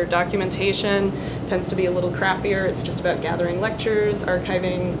it earlier. Documentation tends to be a little crappier. It's just about gathering lectures,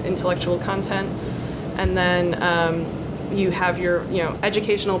 archiving intellectual content, and then you have your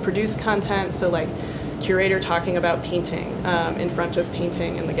educational produced content. So like curator talking about painting in front of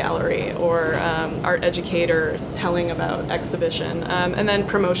painting in the gallery, or art educator telling about exhibition, and then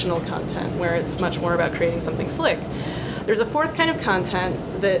promotional content where it's much more about creating something slick. There's a 4th kind of content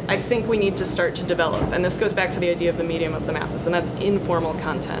that I think we need to start to develop, and this goes back to the idea of the medium of the masses, and that's informal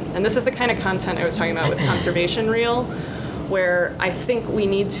content. And this is the kind of content I was talking about with Conservation Reel, where I think we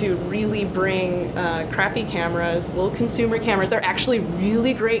need to really bring crappy cameras, little consumer cameras, they're actually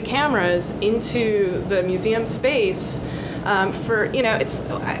really great cameras, into the museum space for,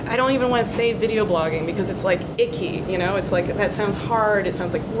 I don't even want to say video blogging because it's like icky, it's like, that sounds hard, it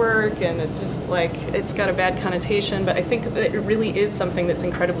sounds like work, and it's just like, it's got a bad connotation, but I think that it really is something that's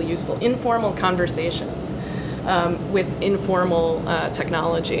incredibly useful. Informal conversations with informal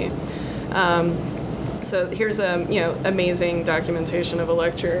technology. So here's amazing documentation of a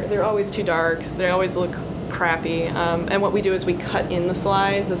lecture. They're always too dark. They always look crappy. And what we do is we cut in the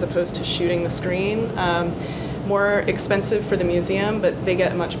slides as opposed to shooting the screen. More expensive for the museum, but they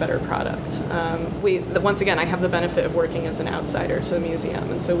get a much better product. Once again, I have the benefit of working as an outsider to the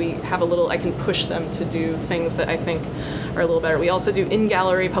museum, and so we have I can push them to do things that I think are a little better. We also do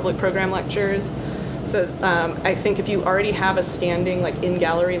in-gallery public program lectures. So I think if you already have a standing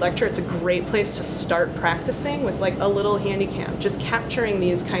in-gallery lecture, it's a great place to start practicing with a little handy cam, just capturing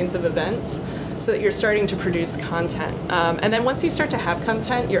these kinds of events so that you're starting to produce content. And then once you start to have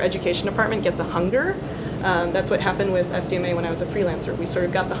content, your education department gets a hunger. That's what happened with SDMA when I was a freelancer. We sort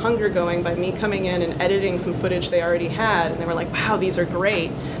of got the hunger going by me coming in and editing some footage they already had, and they were like, wow, these are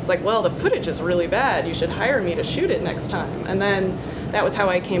great. It's like, well, the footage is really bad. You should hire me to shoot it next time. And then that was how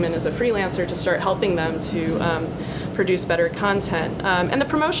I came in as a freelancer, to start helping them to produce better content. And the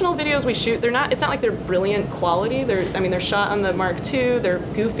promotional videos we shoot, it's not like they're brilliant quality. They're shot on the Mark II, they're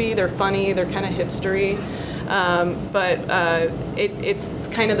goofy, they're funny, they're kind of hipstery. But it's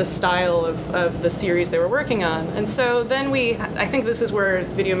kind of the style of the series they were working on. And so then I think this is where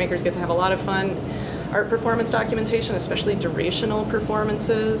video makers get to have a lot of fun. Art performance documentation, especially durational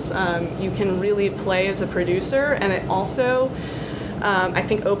performances, you can really play as a producer, and it also, I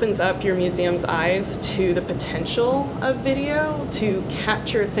think, opens up your museum's eyes to the potential of video to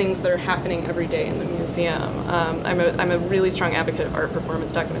capture things that are happening every day in the museum. I'm a really strong advocate of art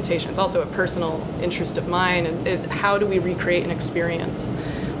performance documentation. It's also a personal interest of mine. And how do we recreate an experience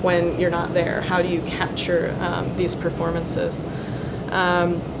when you're not there? How do you capture these performances?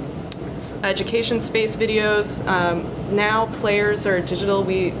 Education space videos. Now players are digital.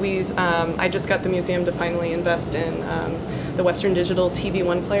 I just got the museum to finally invest in the Western Digital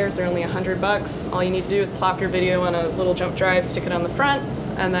TV1 players. They're only $100. All you need to do is plop your video on a little jump drive, stick it on the front,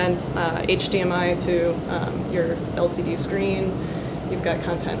 and then HDMI to your LCD screen. You've got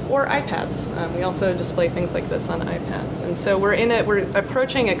content. Or iPads. We also display things like this on iPads. And so we're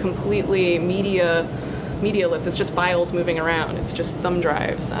approaching a completely medialess. It's just files moving around. It's just thumb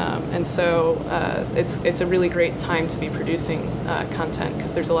drives, and so it's a really great time to be producing content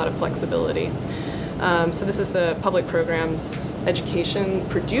because there's a lot of flexibility. So this is the public programs education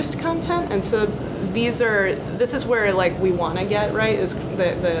produced content, and so this is where like we want to get right is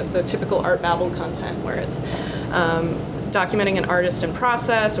the typical Art Babble content where it's documenting an artist in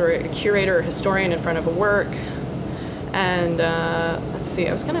process or a curator or historian in front of a work. And let's see,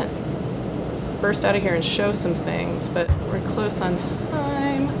 I was gonna burst out of here and show some things, but we're close on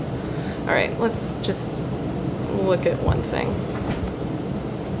time. All right, let's just look at one thing.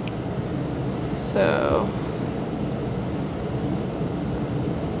 So,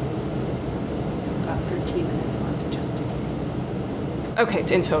 About 13 minutes left, just. Okay,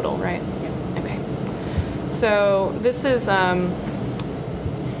 in total, right? Yeah. Okay. So this is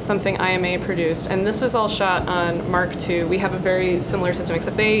something IMA produced, and this was all shot on Mark II. We have a very similar system,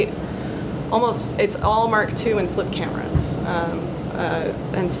 except it's all Mark II and flip cameras.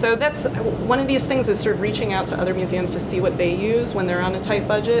 And so that's one of these things is sort of reaching out to other museums to see what they use when they're on a tight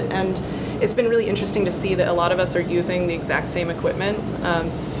budget. And it's been really interesting to see that a lot of us are using the exact same equipment.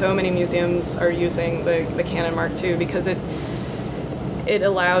 So many museums are using the Canon Mark II because it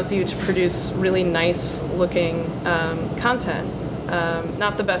allows you to produce really nice looking content.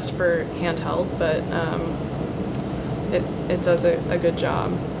 Not the best for handheld, but it does a good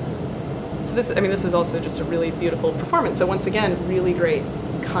job. So this is also just a really beautiful performance. So once again, really great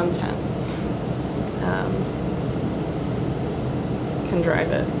content can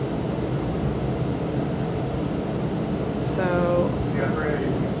drive it. So. Is the operator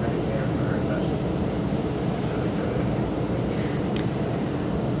using a Steadicam, or is that just really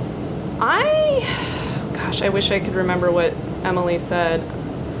good? Gosh, I wish I could remember what Emily said.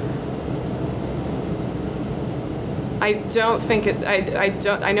 I don't think it.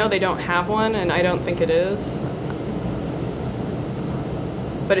 I know they don't have one, and I don't think it is.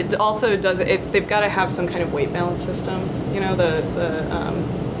 But it also does. They've got to have some kind of weight balance system. You know,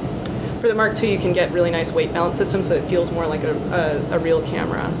 for the Mark II, you can get really nice weight balance systems, so it feels more like a real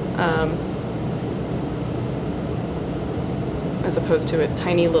camera, as opposed to a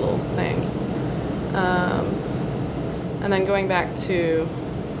tiny little thing. And then going back to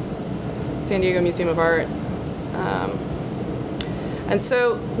San Diego Museum of Art. And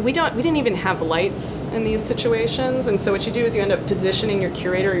so we didn't even have lights in these situations, and so what you do is you end up positioning your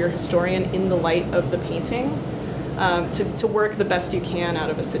curator or your historian in the light of the painting to work the best you can out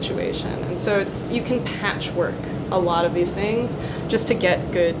of a situation. And so you can patchwork a lot of these things just to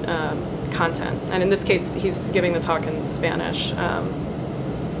get good content. And in this case, he's giving the talk in Spanish,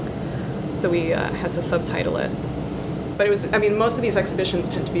 so we had to subtitle it. But most of these exhibitions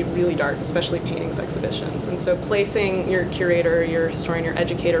tend to be really dark, especially paintings exhibitions. And so placing your curator, your historian, your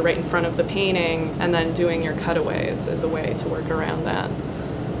educator right in front of the painting and then doing your cutaways is a way to work around that. So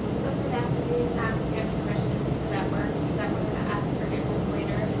for that to be get permission for that work, is that we're going to ask forgiveness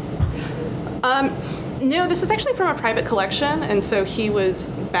later? No, this was actually from a private collection, and so he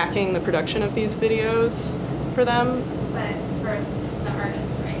was backing the production of these videos for them. But for the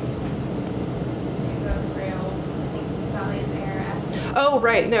artist rights to go through, I think Valley's ARS. Oh,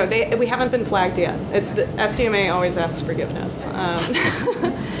 right. No, we haven't been flagged yet. It's the SDMA always asks forgiveness.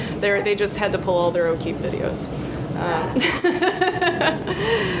 They just had to pull all their O'Keeffe videos.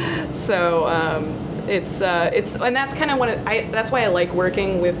 And that's kind of that's why I like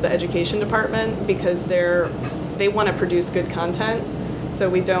working with the education department, because they want to produce good content. So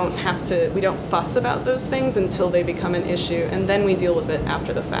we don't fuss about those things until they become an issue, and then we deal with it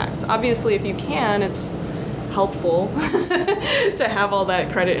after the fact. Obviously, if you can, it's helpful to have all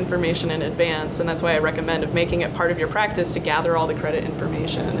that credit information in advance, and that's why I recommend of making it part of your practice to gather all the credit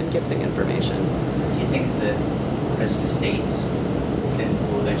information and gifting information. Do you think that rest estates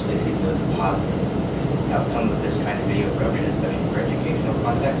will eventually see the positive outcome of this kind of video production, especially for educational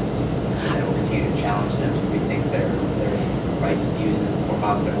contexts, and it will continue to challenge them to rethink their rights of use in a more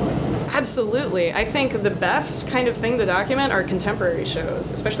positive way? Absolutely. I think the best kind of thing to document are contemporary shows,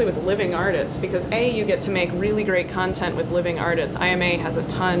 especially with living artists, because A, you get to make really great content with living artists. IMA has a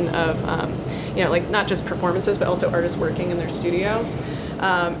ton of, like not just performances, but also artists working in their studio.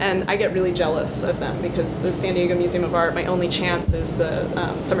 And I get really jealous of them because the San Diego Museum of Art, my only chance is the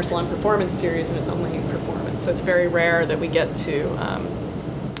Summer Salon Performance Series, and it's only performance. So it's very rare that we get to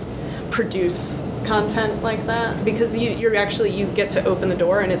produce content like that, because you get to open the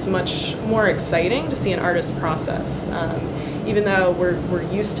door, and it's much more exciting to see an artist process. Even though we're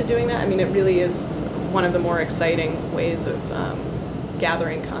used to doing that, I mean, it really is one of the more exciting ways of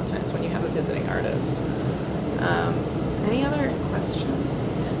gathering content when you have a visiting artist. Any other questions?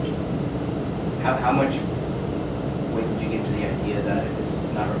 How much weight would you give to the idea that if it's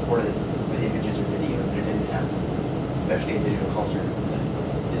not recorded with images or video, that it didn't happen, especially in digital culture?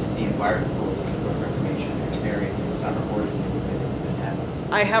 That this is the environment we're looking for information and experience, and it's not recorded, it just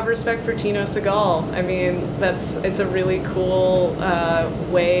happens. I have respect for Tino Segal. I mean, it's a really cool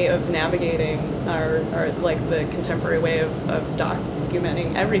way of navigating our like the contemporary way of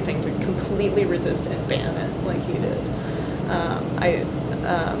documenting everything, to completely resist and ban it like he did.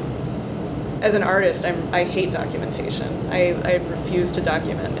 As an artist, I hate documentation. I refuse to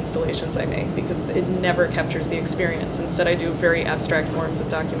document installations I make because it never captures the experience. Instead, I do very abstract forms of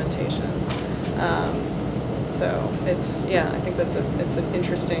documentation. So I think it's an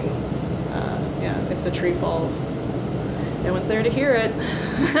interesting, if the tree falls, no one's there to hear it.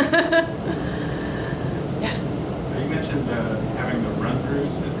 You mentioned having the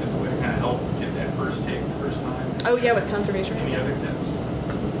run-throughs as a way to kind of help get that first take the first time. Oh yeah, with conservation. Any other tips?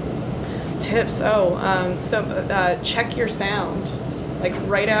 Check your sound. Like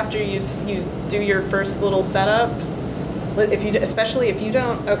right after you do your first little setup, especially if you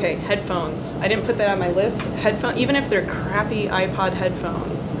don't, headphones. I didn't put that on my list. Even if they're crappy iPod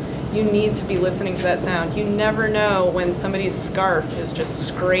headphones, you need to be listening to that sound. You never know when somebody's scarf is just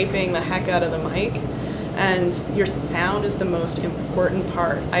scraping the heck out of the mic, and your sound is the most important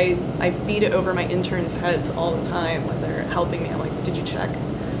part. I beat it over my interns' heads all the time when they're helping me. I'm like, did you check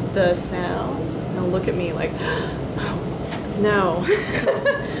the sound? And they'll look at me like, oh, no.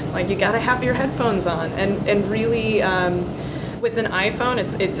 Like, you gotta have your headphones on. And really, with an iPhone,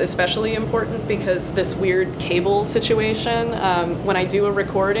 it's especially important because this weird cable situation, when I do a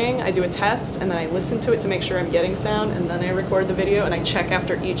recording, I do a test, and then I listen to it to make sure I'm getting sound, and then I record the video, and I check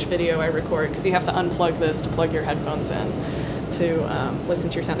after each video I record, because you have to unplug this to plug your headphones in to listen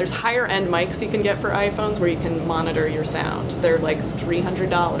to your sound. There's higher end mics you can get for iPhones where you can monitor your sound. They're like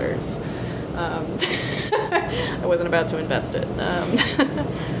 $300. I wasn't about to invest it.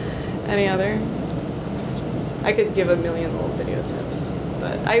 Any other questions? I could give a million little video tips,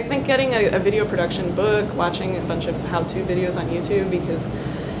 but I think getting a video production book, watching a bunch of how-to videos on YouTube, because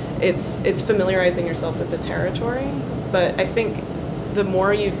it's familiarizing yourself with the territory. But I think the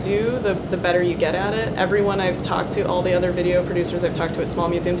more you do, the better you get at it. Everyone I've talked to, all the other video producers I've talked to at small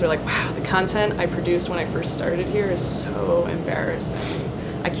museums are like, wow, the content I produced when I first started here is so embarrassing.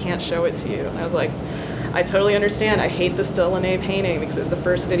 I can't show it to you. And I was like, I totally understand. I hate the Delaunay painting because it was the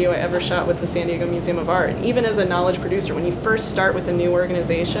first video I ever shot with the San Diego Museum of Art. And even as a knowledge producer, when you first start with a new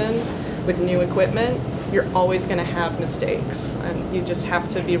organization, with new equipment, you're always going to have mistakes. And you just have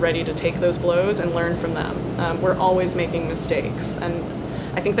to be ready to take those blows and learn from them. We're always making mistakes. And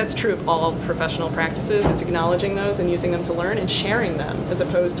I think that's true of all professional practices. It's acknowledging those and using them to learn and sharing them, as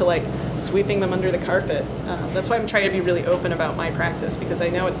opposed to like sweeping them under the carpet. That's why I'm trying to be really open about my practice, because I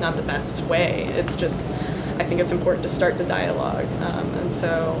know it's not the best way. It's just, I think it's important to start the dialogue. And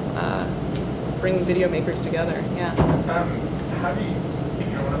so bringing video makers together, yeah. How do you,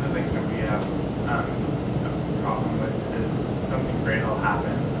 one of the things that we have a problem with is something great will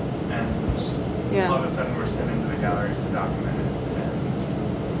happen, and all of a sudden we're sent into the galleries to document it.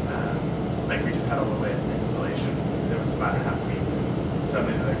 Like, we just had a little bit of installation that was 5.5 weeks, and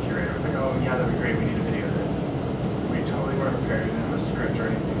suddenly the curator was like, oh yeah, that'd be great, we need a video of this. We totally weren't prepared, we didn't have a script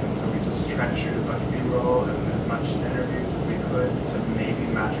or anything, and so we just tried to shoot as much B-roll and as much interviews as we could to maybe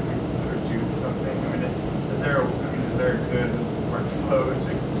magically produce something. I mean, is there a good workflow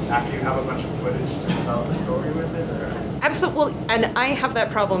to, after you have a bunch of footage, to develop a story with it? Or? Absolutely. Well, and I have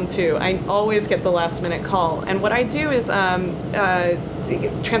that problem too. I always get the last minute call. And what I do is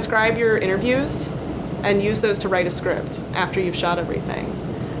transcribe your interviews and use those to write a script after you've shot everything.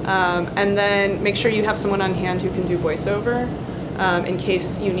 And then make sure you have someone on hand who can do voiceover in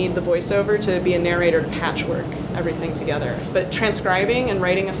case you need the voiceover to be a narrator to patchwork everything together. But transcribing and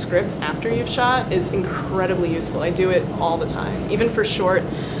writing a script after you've shot is incredibly useful. I do it all the time, even for short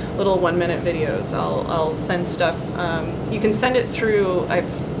little 1-minute videos. I'll send stuff. You can send it through, I've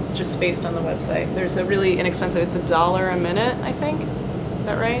just spaced on the website. There's a really inexpensive, it's $1 a minute, I think. Is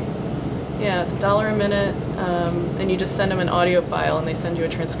that right? Yeah, it's $1 a minute, and you just send them an audio file and they send you a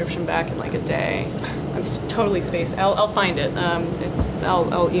transcription back in like a day. I'm totally spaced. I'll find it.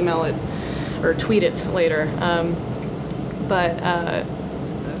 I'll email it or tweet it later.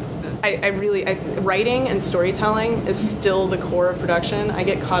 Writing and storytelling is still the core of production. I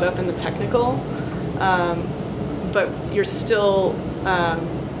get caught up in the technical, but you're still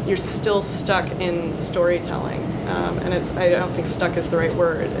stuck in storytelling, and I don't think stuck is the right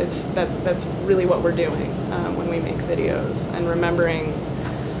word. That's really what we're doing when we make videos, and remembering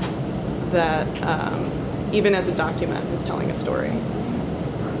that even as a document, it's telling a story.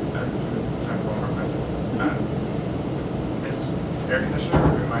 This air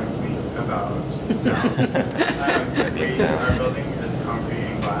conditioner reminds me about sound. Our building is concrete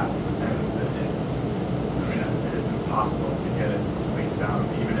and glass, and it is impossible to get it complete sound,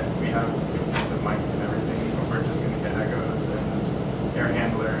 even if we have expensive mics and everything. We're just going to get echoes and air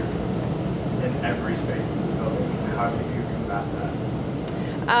handlers in every space in the building. How do you combat that?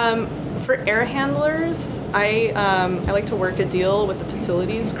 For air handlers, I like to work a deal with the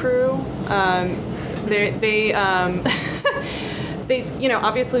facilities crew. They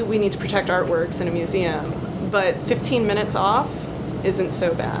obviously we need to protect artworks in a museum, but 15 minutes off isn't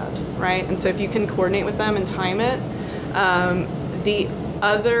so bad, right? And so if you can coordinate with them and time it. The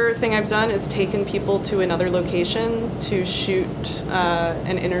other thing I've done is taken people to another location to shoot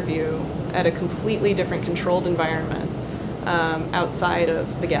an interview at a completely different controlled environment outside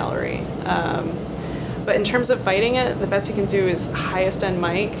of the gallery. But in terms of fighting it, the best you can do is highest end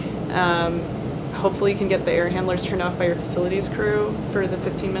mic. Hopefully you can get the air handlers turned off by your facilities crew for the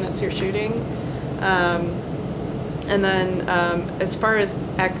 15 minutes you're shooting. And then as far as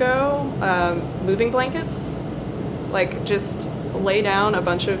echo, moving blankets, like just lay down a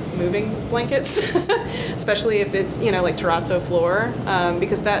bunch of moving blankets, especially if it's, like terrazzo floor,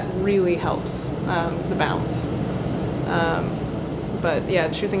 because that really helps the bounce. But yeah,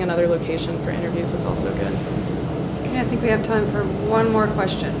 choosing another location for interviews is also good. Okay, I think we have time for one more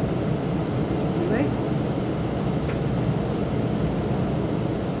question. Anybody?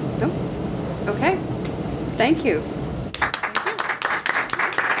 No? Okay. Thank you.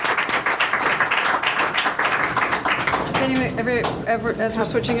 Anyway, as we're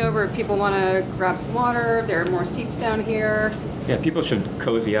switching over, if people want to grab some water, there are more seats down here. Yeah, people should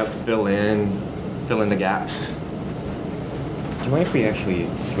cozy up, fill in the gaps. Do you mind if we actually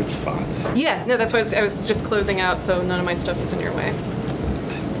switch spots? Yeah, no, that's why I was just closing out so none of my stuff is in your way.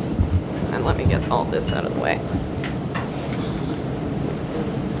 And let me get all this out of the way.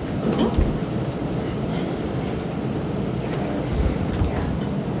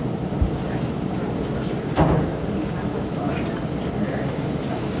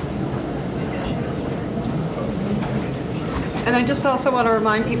 And I just also want to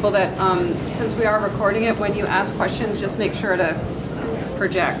remind people that since we are recording it, when you ask questions, just make sure to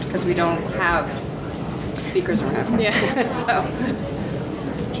project, because we don't have speakers around. Yeah. So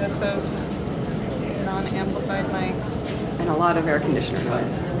just those non-amplified mics. And a lot of air conditioner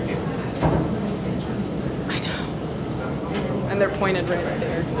noise. I know. And they're pointed right at the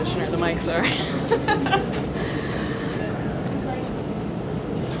air conditioner, the mics are.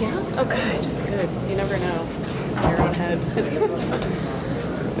 Yeah? Oh, good. Good. You never know. In your own head.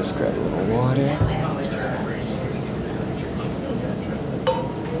 Just grab a little water. I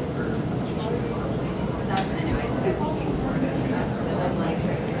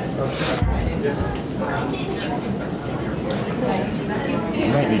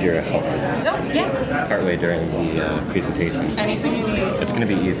might need your help. Oh, yeah. Partway during the presentation. Anything you need. It's going to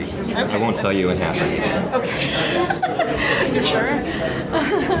be easy. Okay. I won't sell you in half. Okay. You're sure?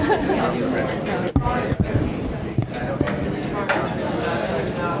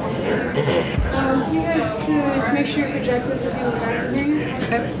 You guys could make sure your projectors are being back in here.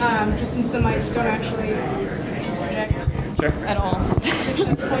 Okay. Just since the mics don't actually project At all.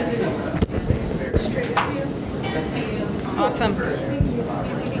 That's pointed straight at you. Awesome.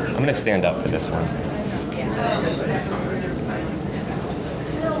 I'm going to stand up for this one.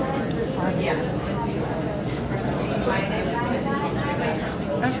 Yeah.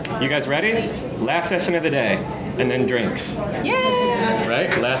 You guys ready? Last session of the day, and then drinks. Yeah.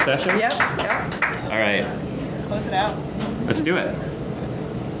 Right? Last session? Yep. All right. Close it out. Let's do it.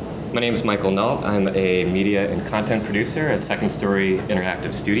 My name is Michael Neault. I'm a media and content producer at Second Story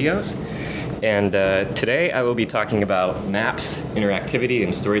Interactive Studios. And today I will be talking about maps, interactivity,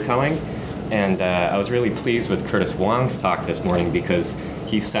 and storytelling. And I was really pleased with Curtis Wong's talk this morning because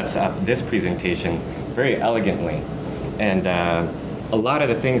he sets up this presentation very elegantly. And a lot of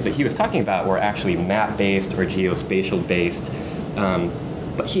the things that he was talking about were actually map-based or geospatial-based.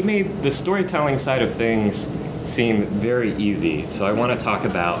 But he made the storytelling side of things seem very easy. So I want to talk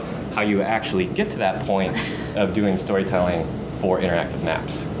about how you actually get to that point of doing storytelling for interactive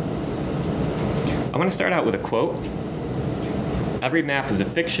maps. I want to start out with a quote. Every map is a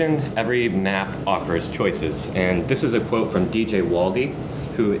fiction, every map offers choices. And this is a quote from DJ Waldy,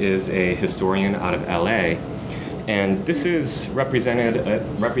 who is a historian out of LA. And this is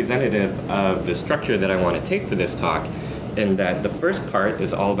representative of the structure that I want to take for this talk, in that the first part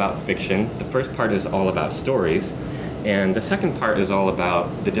is all about fiction, the first part is all about stories, and the second part is all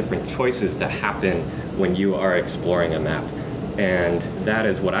about the different choices that happen when you are exploring a map. And that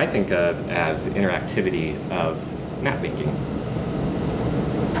is what I think of as the interactivity of map making.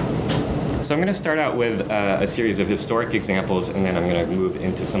 So I'm going to start out with a series of historic examples, and then I'm going to move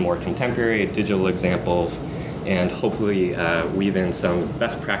into some more contemporary digital examples, and hopefully weave in some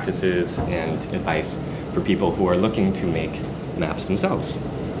best practices and advice for people who are looking to make maps themselves.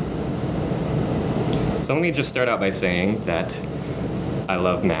 So let me just start out by saying that I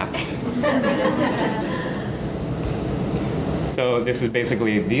love maps. So this is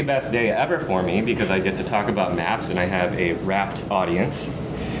basically the best day ever for me because I get to talk about maps and I have a rapt audience.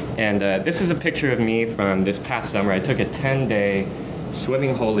 And this is a picture of me from this past summer. I took a 10-day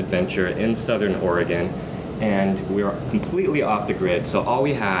swimming hole adventure in Southern Oregon, and we were completely off the grid. So all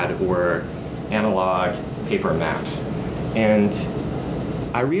we had were analog paper maps. And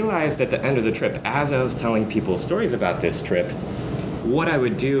I realized at the end of the trip, as I was telling people stories about this trip, what I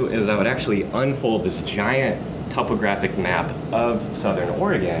would do is I would actually unfold this giant topographic map of Southern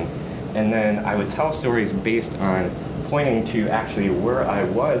Oregon, and then I would tell stories based on pointing to actually where I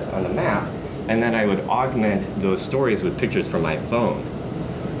was on the map, and then I would augment those stories with pictures from my phone.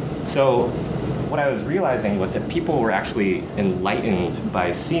 So what I was realizing was that people were actually enlightened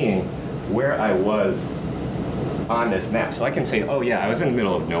by seeing where I was on this map. So I can say, oh yeah, I was in the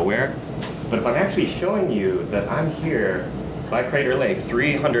middle of nowhere, but if I'm actually showing you that I'm here by Crater Lake,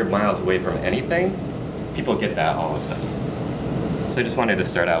 300 miles away from anything, people get that all of a sudden. So I just wanted to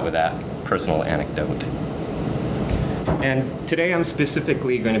start out with that personal anecdote. And today I'm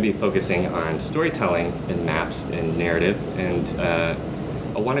specifically going to be focusing on storytelling in maps and narrative, and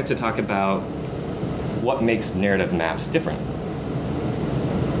I wanted to talk about what makes narrative maps different.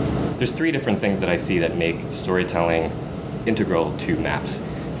 There's three different things that I see that make storytelling integral to maps.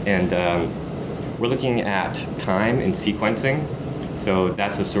 And we're looking at time and sequencing. So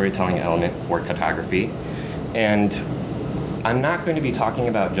that's a storytelling element for cartography. And I'm not going to be talking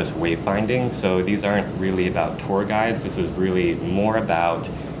about just wayfinding. So these aren't really about tour guides. This is really more about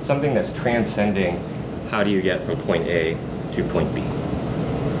something that's transcending how do you get from point A to point B.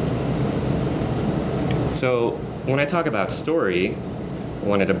 So when I talk about story, I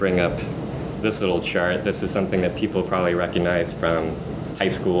wanted to bring up this little chart. This is something that people probably recognize from high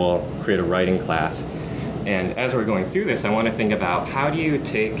school creative writing class. And as we're going through this, I want to think about how do you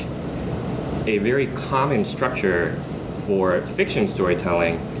take a very common structure for fiction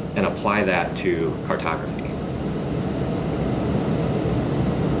storytelling and apply that to cartography.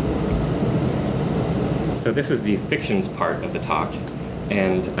 So this is the fictions part of the talk,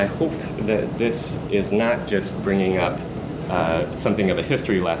 and I hope that this is not just bringing up something of a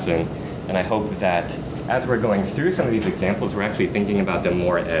history lesson, and I hope that as we're going through some of these examples, we're actually thinking about them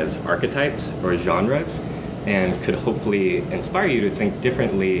more as archetypes or genres, and could hopefully inspire you to think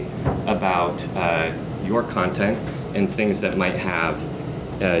differently about your content and things that might have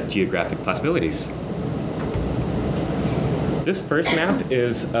geographic possibilities. This first map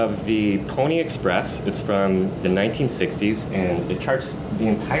is of the Pony Express. It's from the 1960s, and it charts the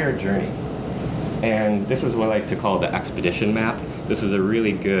entire journey. And this is what I like to call the expedition map. This is a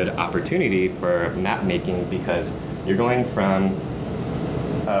really good opportunity for map making because you're going from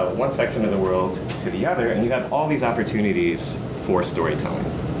one section of the world to the other, and you have all these opportunities for storytelling.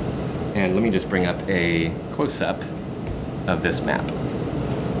 And let me just bring up a close-up of this map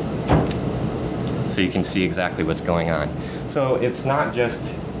so you can see exactly what's going on. So it's not just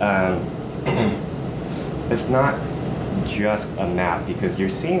it's not just a map, because you're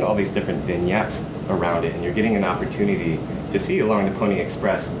seeing all these different vignettes around it, and you're getting an opportunity to see along the Pony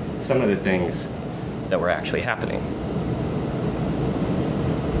Express some of the things that were actually happening.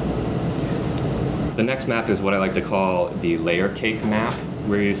 The next map is what I like to call the layer cake map,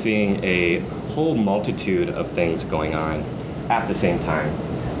 where you're seeing a whole multitude of things going on at the same time.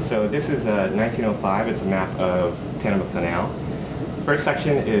 So this is 1905. It's a map of Panama Canal. First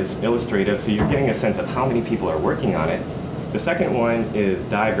section is illustrative, so you're getting a sense of how many people are working on it. The second one is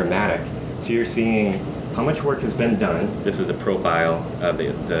diagrammatic, so you're seeing how much work has been done. This is a profile of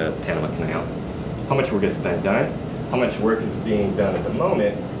the Panama Canal. How much work has been done, how much work is being done at the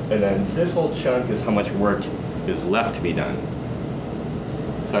moment, and then this whole chunk is how much work is left to be done.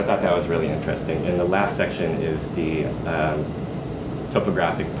 So I thought that was really interesting. And the last section is the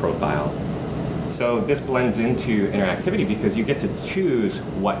topographic profile. So this blends into interactivity because you get to choose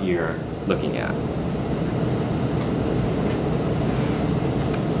what you're looking at.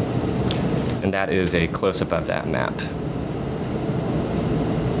 And that is a close-up of that map.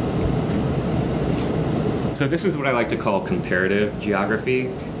 So this is what I like to call comparative geography.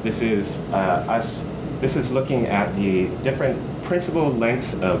 This is This is looking at the different principal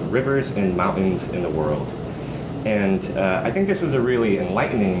lengths of rivers and mountains in the world. And I think this is a really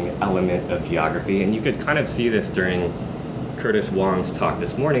enlightening element of geography, and you could kind of see this during Curtis Wong's talk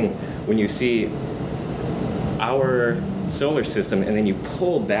this morning when you see our solar system and then you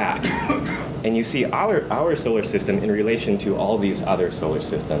pull back and you see our solar system in relation to all these other solar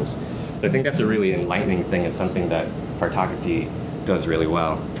systems. So I think that's a really enlightening thing. It's something that cartography does really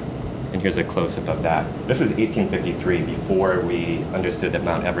well. And here's a close-up of that. This is 1853, before we understood that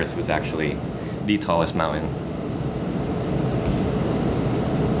Mount Everest was actually the tallest mountain.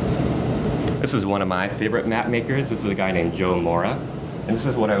 This is one of my favorite map makers. This is a guy named Joe Mora. And this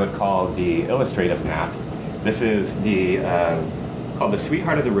is what I would call the illustrative map. This is called the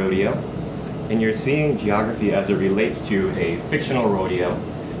Sweetheart of the Rodeo. And you're seeing geography as it relates to a fictional rodeo.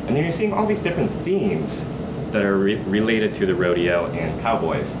 And then you're seeing all these different themes that are related to the rodeo and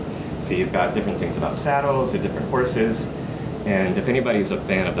cowboys. So you've got different things about saddles and different horses. And if anybody's a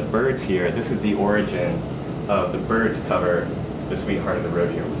fan of the birds here, this is the origin of the birds cover, the Sweetheart of the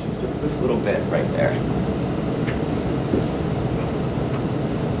Rodeo, which is just this little bit right there.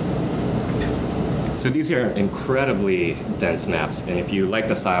 So these are incredibly dense maps, and if you like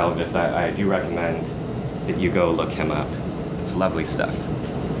the style of this, I do recommend that you go look him up. It's lovely stuff.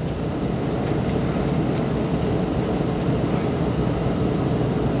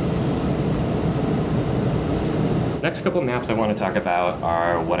 Next couple maps I want to talk about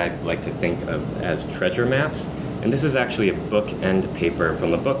are what I like to think of as treasure maps. And this is actually a book-end paper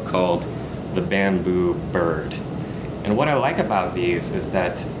from a book called The Bamboo Bird. And what I like about these is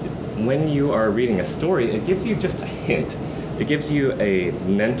that when you are reading a story, it gives you just a hint. It gives you a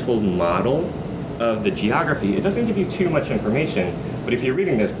mental model of the geography. It doesn't give you too much information, but if you're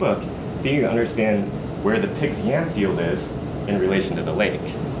reading this book, then you understand where the pig's yam field is in relation to the lake.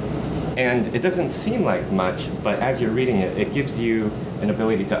 And it doesn't seem like much, but as you're reading it, it gives you an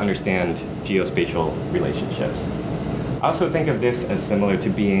ability to understand geospatial relationships. I also think of this as similar to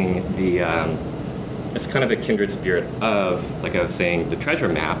being it's kind of a kindred spirit of, like I was saying, the treasure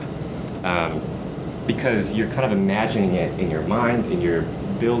map, because you're kind of imagining it in your mind and you're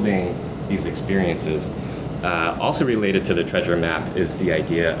building these experiences. Also related to the treasure map is the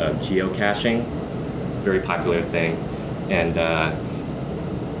idea of geocaching, very popular thing, and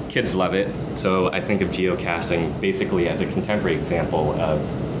kids love it. So I think of geocaching basically as a contemporary example of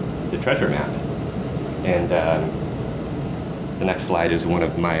the treasure map. And the next slide is one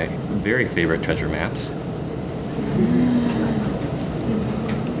of my very favorite treasure maps.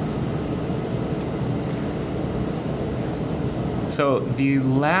 So the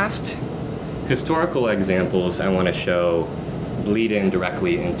last historical examples I want to show bleed in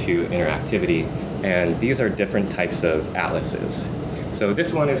directly into interactivity, and these are different types of atlases. So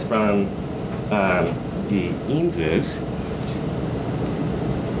this one is from the Eameses.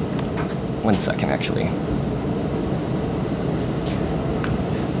 One second, actually.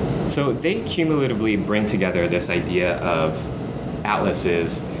 So they cumulatively bring together this idea of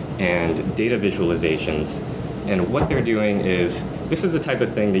atlases and data visualizations. And what they're doing is, this is the type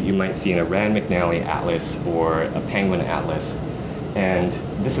of thing that you might see in a Rand McNally atlas or a Penguin atlas. And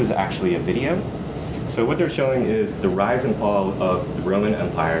this is actually a video. So what they're showing is the rise and fall of the Roman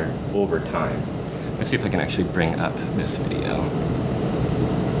Empire over time. Let's see if I can actually bring up this video.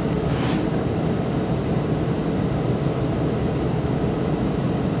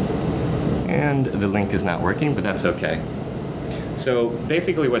 And the link is not working, but that's okay. So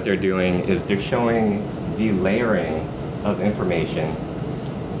basically what they're doing is they're showing the layering of information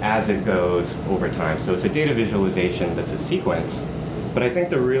as it goes over time. So it's a data visualization that's a sequence. But I think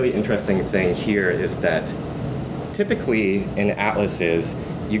the really interesting thing here is that typically in atlases,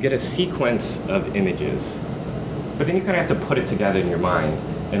 you get a sequence of images, but then you kind of have to put it together in your mind.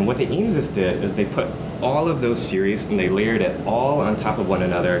 And what the Eameses did is they put all of those series and they layered it all on top of one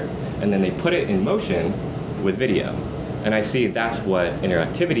another, and then they put it in motion with video. And I see that's what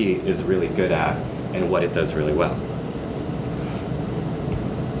interactivity is really good at and what it does really well.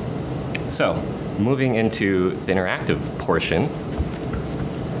 So, moving into the interactive portion,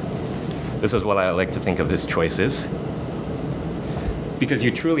 this is what I like to think of as choices, because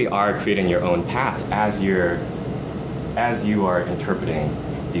you truly are creating your own path as you are interpreting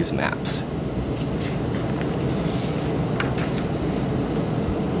these maps.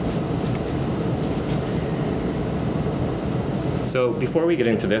 So before we get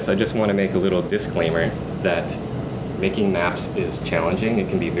into this, I just want to make a little disclaimer that making maps is challenging. It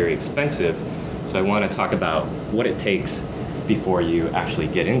can be very expensive. So I want to talk about what it takes before you actually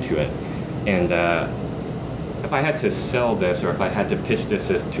get into it. And if I had to sell this, or if I had to pitch this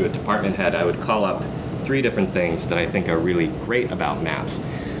to a department head, I would call up 3 different things that I think are really great about maps.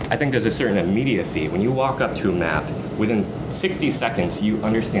 I think there's a certain immediacy. When you walk up to a map, within 60 seconds, you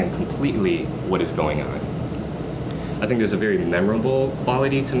understand completely what is going on. I think there's a very memorable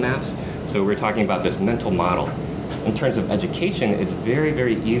quality to maps. So we're talking about this mental model. In terms of education, it's very,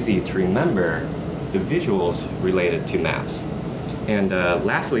 very easy to remember the visuals related to maps. And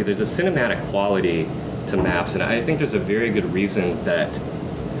lastly, there's a cinematic quality to maps, and I think there's a very good reason that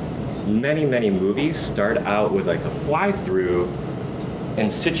many, many movies start out with like a fly-through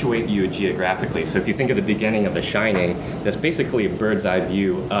and situate you geographically. So if you think of the beginning of The Shining, that's basically a bird's eye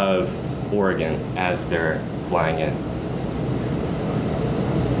view of Oregon as they're flying in.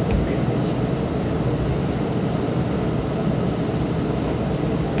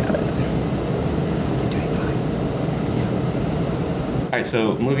 All right,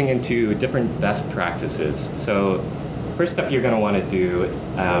 so moving into different best practices. So first step you're going to want to do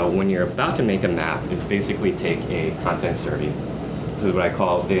when you're about to make a map is basically take a content survey. This is what I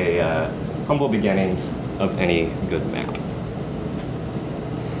call the humble beginnings of any good map.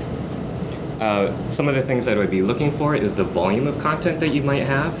 Some of the things that I would be looking for is the volume of content that you might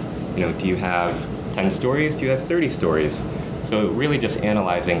have. You know, do you have 10 stories? Do you have 30 stories? So really just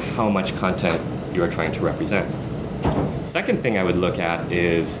analyzing how much content you are trying to represent. Second thing I would look at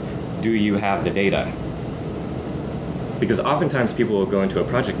is, do you have the data? Because oftentimes people will go into a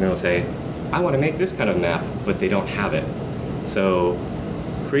project and they'll say, I want to make this kind of map, but they don't have it. So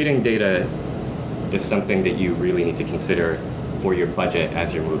creating data is something that you really need to consider for your budget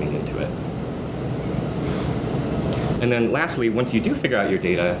as you're moving into it. And then lastly, once you do figure out your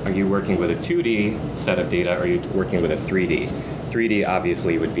data, are you working with a 2D set of data, or are you working with a 3D? 3D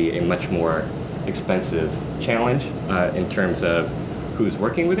obviously would be a much more expensive challenge in terms of who's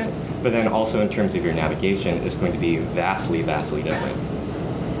working with it, but then also in terms of your navigation is going to be vastly, vastly different.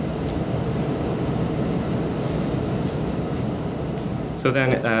 So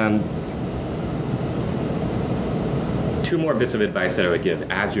then, 2 more bits of advice that I would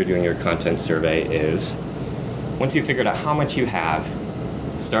give as you're doing your content survey is, once you've figured out how much you have,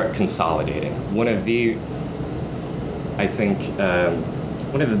 start consolidating. One of the, I think,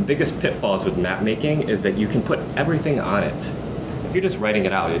 one of the biggest pitfalls with map making is that you can put everything on it. If you're just writing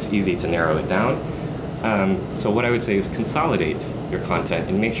it out, it's easy to narrow it down. So what I would say is consolidate your content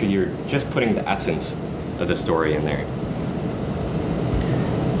and make sure you're just putting the essence of the story in there.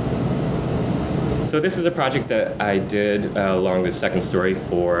 So this is a project that I did along the second story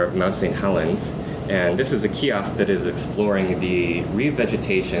for Mount St. Helens. And this is a kiosk that is exploring the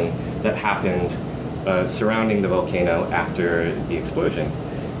revegetation that happened surrounding the volcano after the explosion.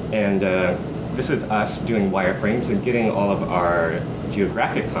 And this is us doing wireframes and getting all of our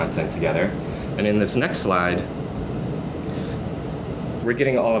geographic content together. And in this next slide, we're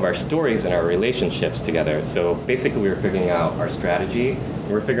getting all of our stories and our relationships together. So basically we're figuring out our strategy.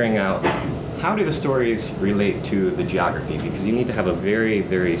 We're figuring out how do the stories relate to the geography, because you need to have a very,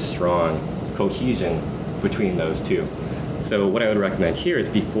 very strong cohesion between those two. So what I would recommend here is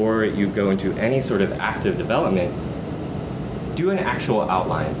before you go into any sort of active development, do an actual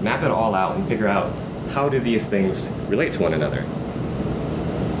outline, map it all out and figure out how do these things relate to one another.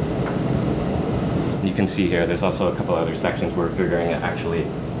 You can see here there's also a couple other sections where we're figuring out actually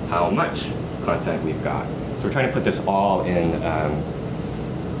how much content we've got. So we're trying to put this all in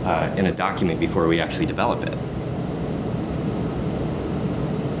a document before we actually develop it.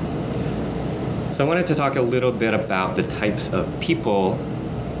 So I wanted to talk a little bit about the types of people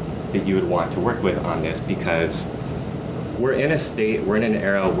that you would want to work with on this, because we're in an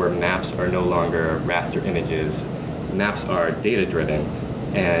era where maps are no longer raster images. Maps are data-driven.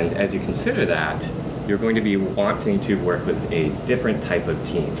 And as you consider that, you're going to be wanting to work with a different type of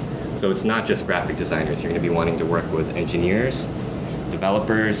team. So it's not just graphic designers. You're going to be wanting to work with engineers,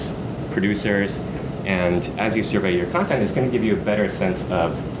 developers, producers, and as you survey your content, it's going to give you a better sense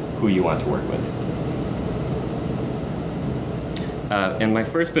of who you want to work with. And my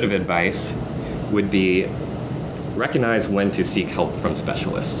first bit of advice would be recognize when to seek help from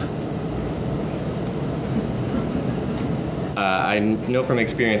specialists. I know from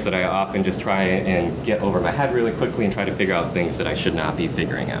experience that I often just try and get over my head really quickly and try to figure out things that I should not be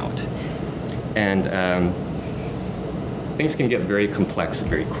figuring out. And things can get very complex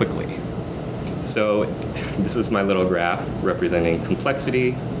very quickly. So this is my little graph representing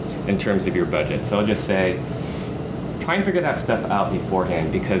complexity in terms of your budget. So I'll just say, try and figure that stuff out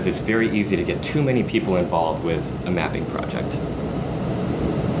beforehand because it's very easy to get too many people involved with a mapping project.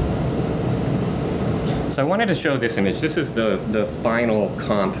 So I wanted to show this image. This is the final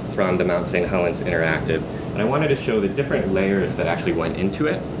comp from the Mount St. Helens Interactive. And I wanted to show the different layers that actually went into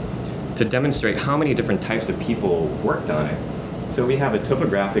it to demonstrate how many different types of people worked on it. So we have a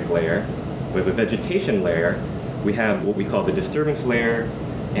topographic layer, we have a vegetation layer, we have what we call the disturbance layer,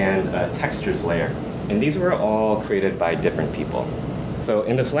 and a textures layer. And these were all created by different people. So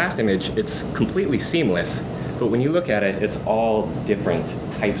in this last image, it's completely seamless, but when you look at it, it's all different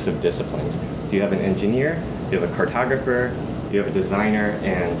types of disciplines. So you have an engineer, you have a cartographer, you have a designer,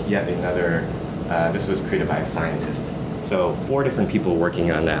 and yet another, this was created by a scientist. So 4 different people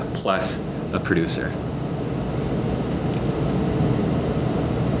working on that, plus a producer.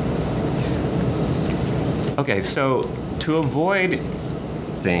 Okay, so to avoid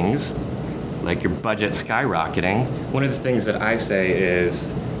things like your budget skyrocketing, one of the things that I say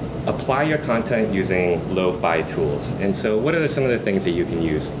is apply your content using lo-fi tools. And so what are some of the things that you can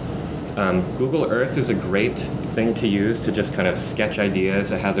use? Google Earth is a great thing to use to just kind of sketch ideas.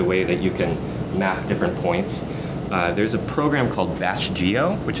 It has a way that you can map different points. There's a program called Batch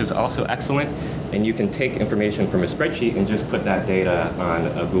Geo, which is also excellent, and you can take information from a spreadsheet and just put that data on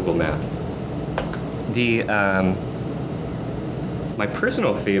a Google map. My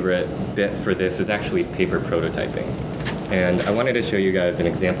personal favorite bit for this is actually paper prototyping. And I wanted to show you guys an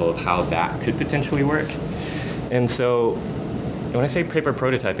example of how that could potentially work. And so when I say paper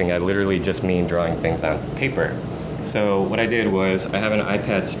prototyping, I literally just mean drawing things on paper. So what I did was I have an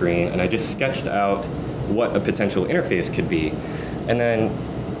iPad screen and I just sketched out what a potential interface could be. And then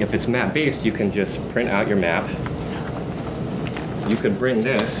if it's map-based, you can just print out your map. You could bring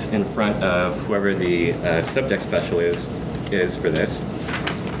this in front of whoever the subject specialist is for this.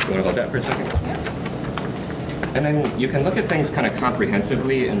 You want to hold that for a second? And then you can look at things kind of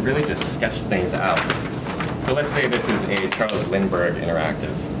comprehensively and really just sketch things out. So let's say this is a Charles Lindbergh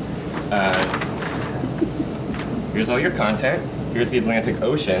interactive. Here's all your content. Here's the Atlantic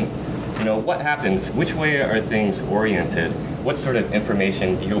Ocean. You know, what happens? Which way are things oriented? What sort of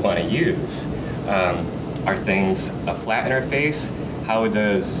information do you want to use? Are things a flat interface? How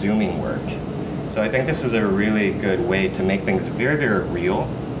does zooming work? So I think this is a really good way to make things very, very real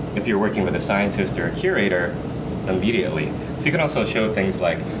if you're working with a scientist or a curator immediately. So you can also show things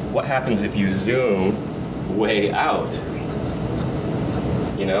like, what happens if you zoom way out?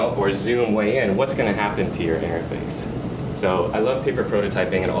 You know, or zoom way in, what's going to happen to your interface? So I love paper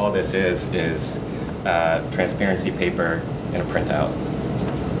prototyping, and all this is transparency paper and a printout.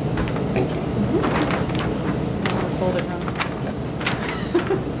 Thank you. Fold it around.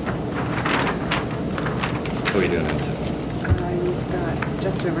 What are we doing now? You've got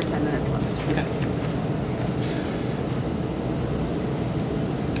just over 10 minutes left. Okay.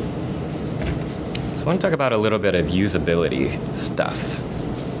 So I want to talk about a little bit of usability stuff.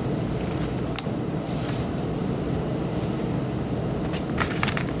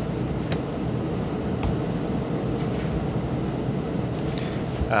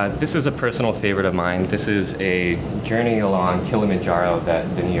 This is a personal favorite of mine. This is a journey along Kilimanjaro that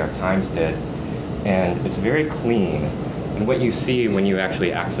the New York Times did, and it's very clean. And what you see when you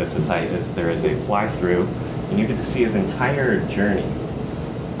actually access the site is there is a fly-through, and you get to see his entire journey.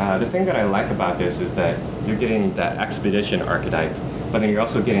 The thing that I like about this is that you're getting that expedition archetype, but then you're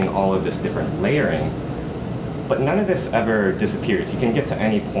also getting all of this different layering. But none of this ever disappears. You can get to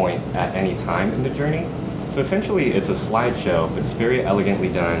any point at any time in the journey. So essentially, it's a slideshow, but it's very elegantly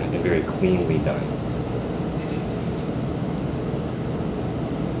done and very cleanly done.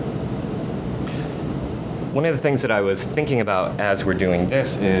 One of the things that I was thinking about as we're doing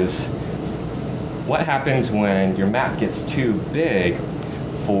this is what happens when your map gets too big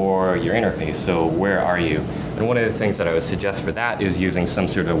for your interface. So where are you? And one of the things that I would suggest for that is using some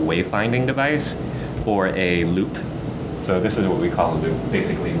sort of wayfinding device or a loop. So this is what we call a loop,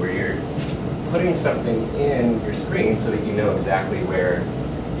 basically where you're putting something in your screen so that you know exactly where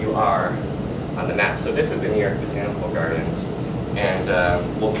you are on the map. So this is the New York Botanical Gardens. And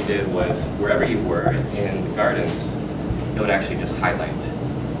what we did was wherever you were in the gardens, it would actually just highlight.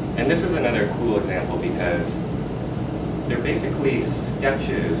 And this is another cool example because they're basically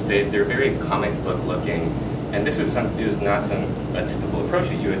sketches. They're very comic book looking. And this is not a typical approach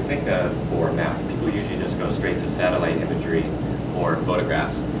that you would think of for a map. People usually just go straight to satellite imagery or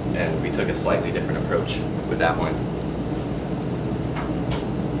photographs. And we took a slightly different approach with that one.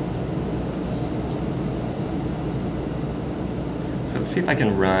 So let's see if I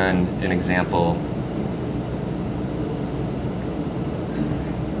can run an example.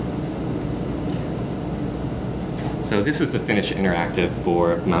 So this is the finished interactive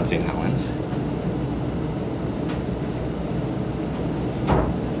for Mount St. Helens.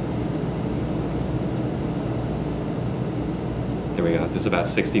 There we go. This is about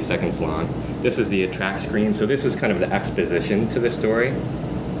 60 seconds long. This is the attract screen. So this is kind of the exposition to the story.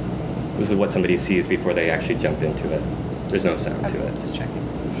 This is what somebody sees before they actually jump into it. There's no sound to it. Just checking.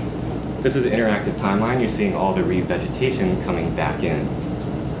 This is the interactive timeline. You're seeing all the revegetation coming back in.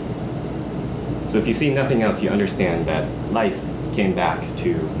 So if you see nothing else, you understand that life came back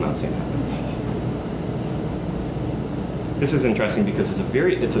to Mount St. Helens. This is interesting because it's a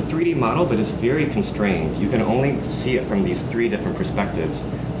 3D model, but it's very constrained. You can only see it from these 3 different perspectives.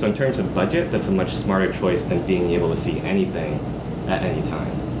 So in terms of budget, that's a much smarter choice than being able to see anything at any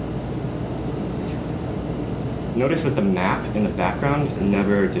time. Notice that the map in the background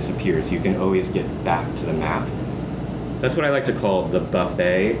never disappears. You can always get back to the map. That's what I like to call the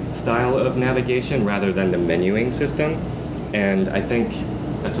buffet style of navigation rather than the menuing system. And I think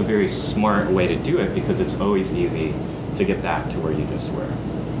that's a very smart way to do it because it's always easy to get back to where you just were.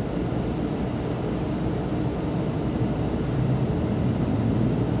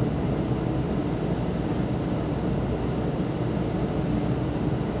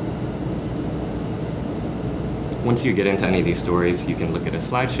 Once you get into any of these stories, you can look at a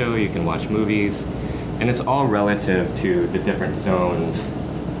slideshow, you can watch movies, and it's all relative to the different zones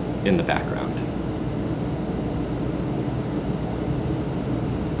in the background.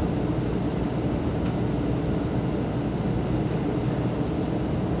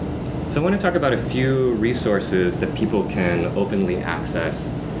 So I want to talk about a few resources that people can openly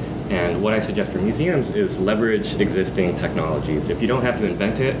access. And what I suggest for museums is leverage existing technologies. If you don't have to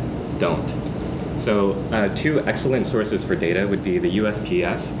invent it, don't. So 2 excellent sources for data would be the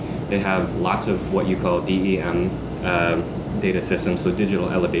USGS. They have lots of what you call DEM data systems, so digital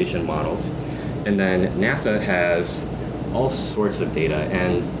elevation models. And then NASA has all sorts of data,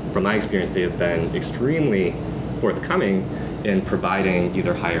 and from my experience, they have been extremely forthcoming in providing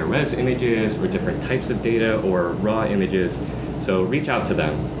either higher res images or different types of data or raw images. So reach out to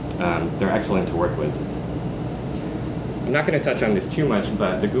them. They're excellent to work with. I'm not going to touch on this too much,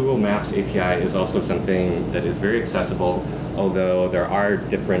 but the Google Maps API is also something that is very accessible, although there are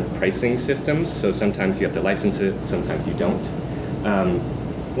different pricing systems, so sometimes you have to license it, sometimes you don't.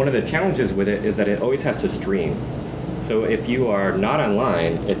 One of the challenges with it is that it always has to stream. So if you are not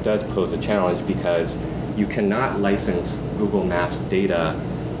online, it does pose a challenge because you cannot license Google Maps data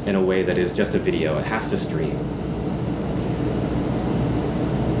in a way that is just a video. It has to stream.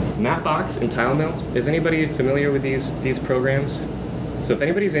 Mapbox and TileMill, is anybody familiar with these programs? So if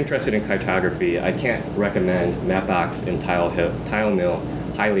anybody's interested in cartography, I can't recommend Mapbox and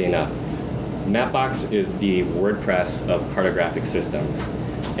TileMill highly enough. Mapbox is the WordPress of cartographic systems.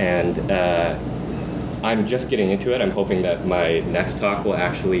 And I'm just getting into it. I'm hoping that my next talk will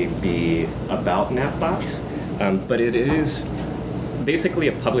actually be about Mapbox. But it is basically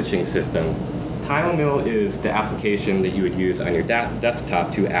a publishing system. TileMill is the application that you would use on your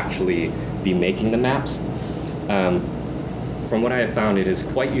desktop to actually be making the maps. From what I have found, it is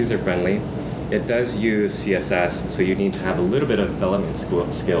quite user-friendly. It does use CSS, so you need to have a little bit of development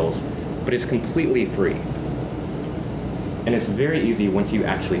skills, but it's completely free. And it's very easy once you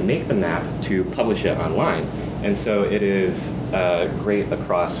actually make the map to publish it online. And so it is great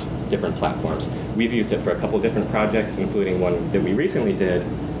across different platforms. We've used it for a couple different projects, including one that we recently did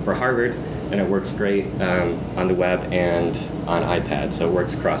for Harvard, and it works great on the web and on iPad. So it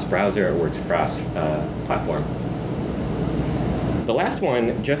works cross-browser, it works cross-platform. The last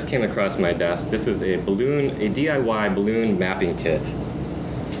one just came across my desk. This is a DIY balloon mapping kit.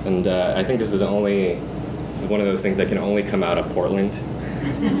 And I think this is one of those things that can only come out of Portland.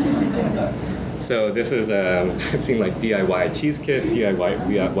 So this is, I've seen like DIY cheese kits,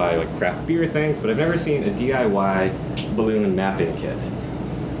 DIY like craft beer things, but I've never seen a DIY balloon mapping kit.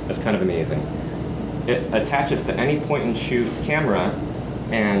 That's kind of amazing. It attaches to any point and shoot camera,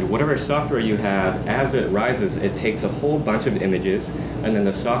 and whatever software you have, as it rises, it takes a whole bunch of images, and then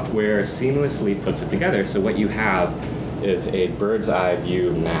the software seamlessly puts it together. So what you have is a bird's eye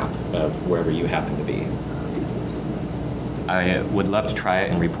view map of wherever you happen to be. I would love to try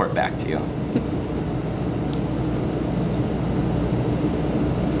it and report back to you.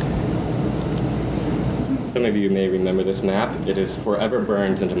 Some of you may remember this map. It is forever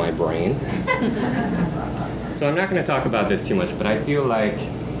burned into my brain. So I'm not going to talk about this too much, but I feel like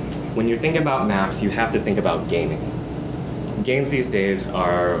when you think about maps, you have to think about gaming. Games these days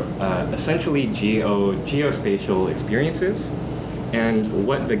are essentially geospatial experiences, and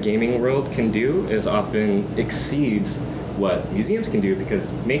what the gaming world can do is often exceeds what museums can do,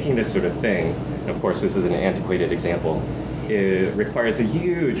 because making this sort of thing, and of course this is an antiquated example, it requires a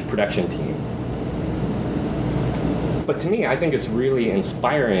huge production team. But to me, I think it's really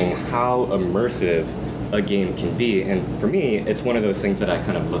inspiring how immersive a game can be, and for me, it's one of those things that I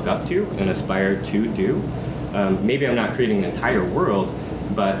kind of look up to and aspire to do. Maybe I'm not creating an entire world,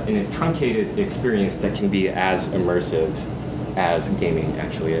 but an truncated experience that can be as immersive as gaming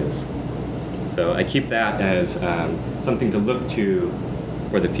actually is. So I keep that as something to look to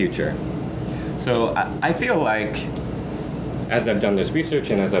for the future. So I feel like, as I've done this research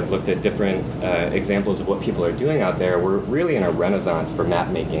and as I've looked at different examples of what people are doing out there, we're really in a renaissance for map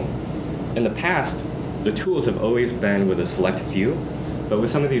making. In the past, the tools have always been with a select few, but with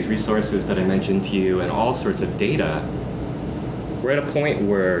some of these resources that I mentioned to you and all sorts of data, we're at a point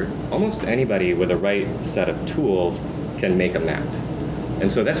where almost anybody with the right set of tools can make a map. And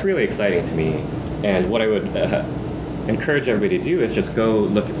so that's really exciting to me. And what I would encourage everybody to do is just go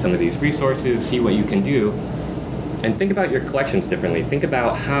look at some of these resources, see what you can do, and think about your collections differently. Think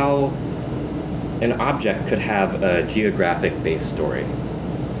about how an object could have a geographic-based story.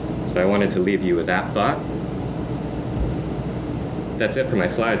 So I wanted to leave you with that thought. That's it for my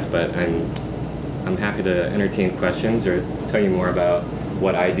slides, but I'm happy to entertain questions or tell you more about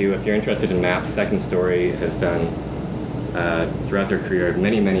what I do. If you're interested in maps, Second Story has done throughout their career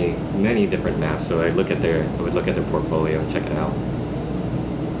many different maps. So I would look at their portfolio and check it out.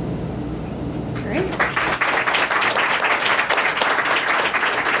 Great.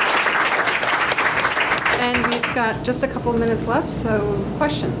 And we've got just a couple of minutes left, so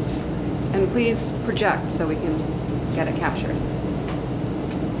questions. And please project so we can get it captured.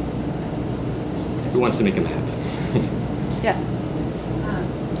 Who wants to make a map? Yes.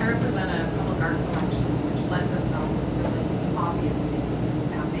 I represent a public art collection, which lends itself really obviously to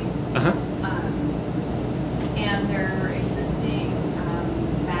mapping. And there are existing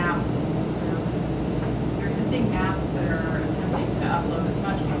maps. There are existing maps that are attempting to upload as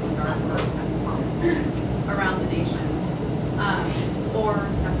much public artwork as possible around the nation, or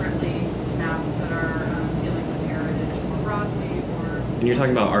separately maps that are dealing with heritage more broadly, or. And you're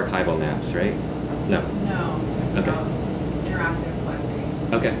talking about archival maps, right? No. No. Okay. Interactive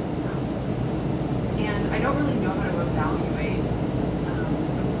web-based. Okay. And I don't really know how to evaluate the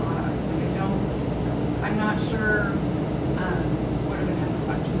products. Like I'm not sure what are the kinds of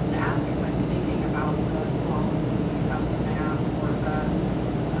questions to ask as I'm thinking about the quality of the map, or the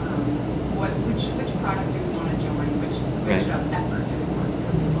which product do we want to join, which effort do we want to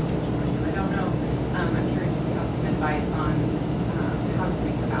join. I don't know. I'm curious if you have some advice on how to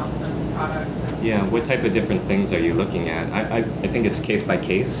think about those products. Yeah, what type of different things are you looking at? I think it's case by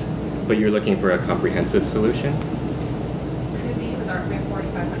case, but you're looking for a comprehensive solution? Could be. We have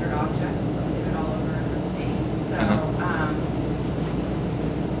 4,500 objects located all over the state. So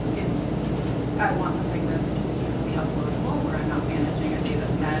I want something that's easily uploadable, where I'm not managing a data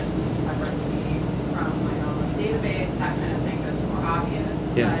set separately from my own database, that kind of thing that's more obvious.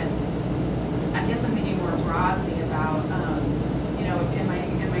 Yeah. But I guess I'm thinking more broadly about, am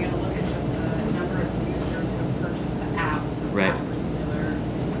I going to look at just the number of users who have purchased the app for that particular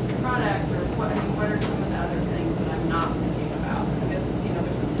product, or what are some of the other things that I'm not thinking about? I guess,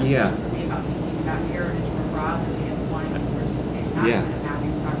 there's some temptation for me about thinking about heritage more broadly and wanting to participate in that kind of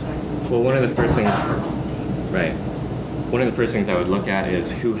mapping project. Well, one of the first things, one of the first things I would look at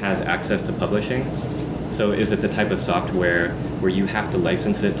is who has access to publishing. So is it the type of software where you have to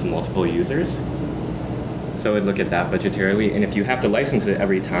license it to multiple users? So I'd look at that budgetarily, and if you have to license it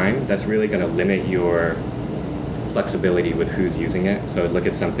every time, that's really going to limit your flexibility with who's using it. So I'd look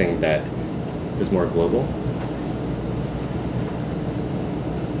at something that is more global.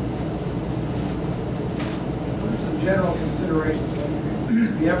 What are some general considerations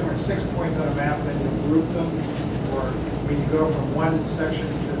you have 6 points on a map, then you group them, or when you go from one section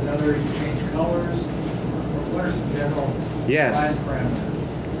to another, you change colors? Or what are some general Yes. design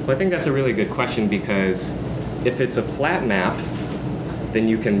parameters? Well, I think that's a really good question, because if it's a flat map, then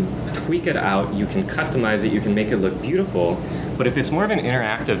you can tweak it out, you can customize it, you can make it look beautiful. But if it's more of an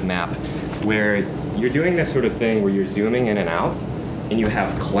interactive map where you're doing this sort of thing where you're zooming in and out and you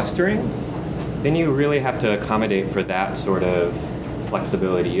have clustering, then you really have to accommodate for that sort of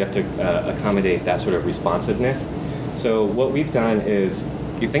flexibility. You have to accommodate that sort of responsiveness. So what we've done is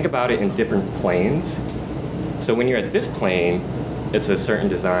you think about it in different planes. So when you're at this plane, it's a certain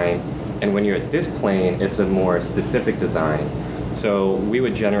design, and when you're at this plane, it's a more specific design. So we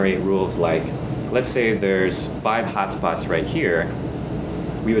would generate rules like, let's say there's 5 hotspots right here.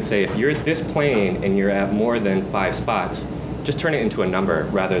 We would say if you're at this plane and you're at more than 5 spots, just turn it into a number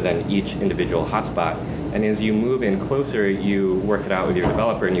rather than each individual hotspot. And as you move in closer, you work it out with your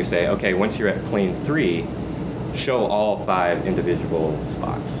developer and you say, okay, once you're at plane 3, show all 5 individual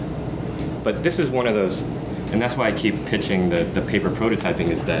spots. But this is one of those, and that's why I keep pitching the paper prototyping,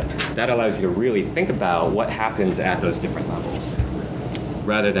 is that allows you to really think about what happens at those different levels,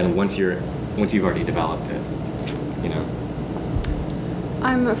 rather than once you've already developed it, you know.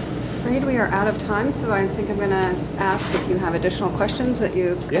 I'm afraid we are out of time, so I think I'm going to ask if you have additional questions that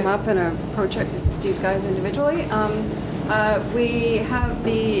you come up and approach these guys individually. We have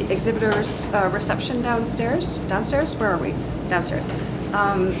the exhibitors reception downstairs. Downstairs? Where are we? Downstairs.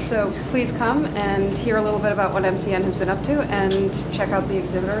 So please come and hear a little bit about what MCN has been up to, and check out the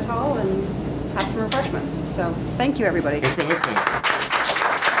exhibitors hall and have some refreshments. So thank you, everybody. Thanks for listening.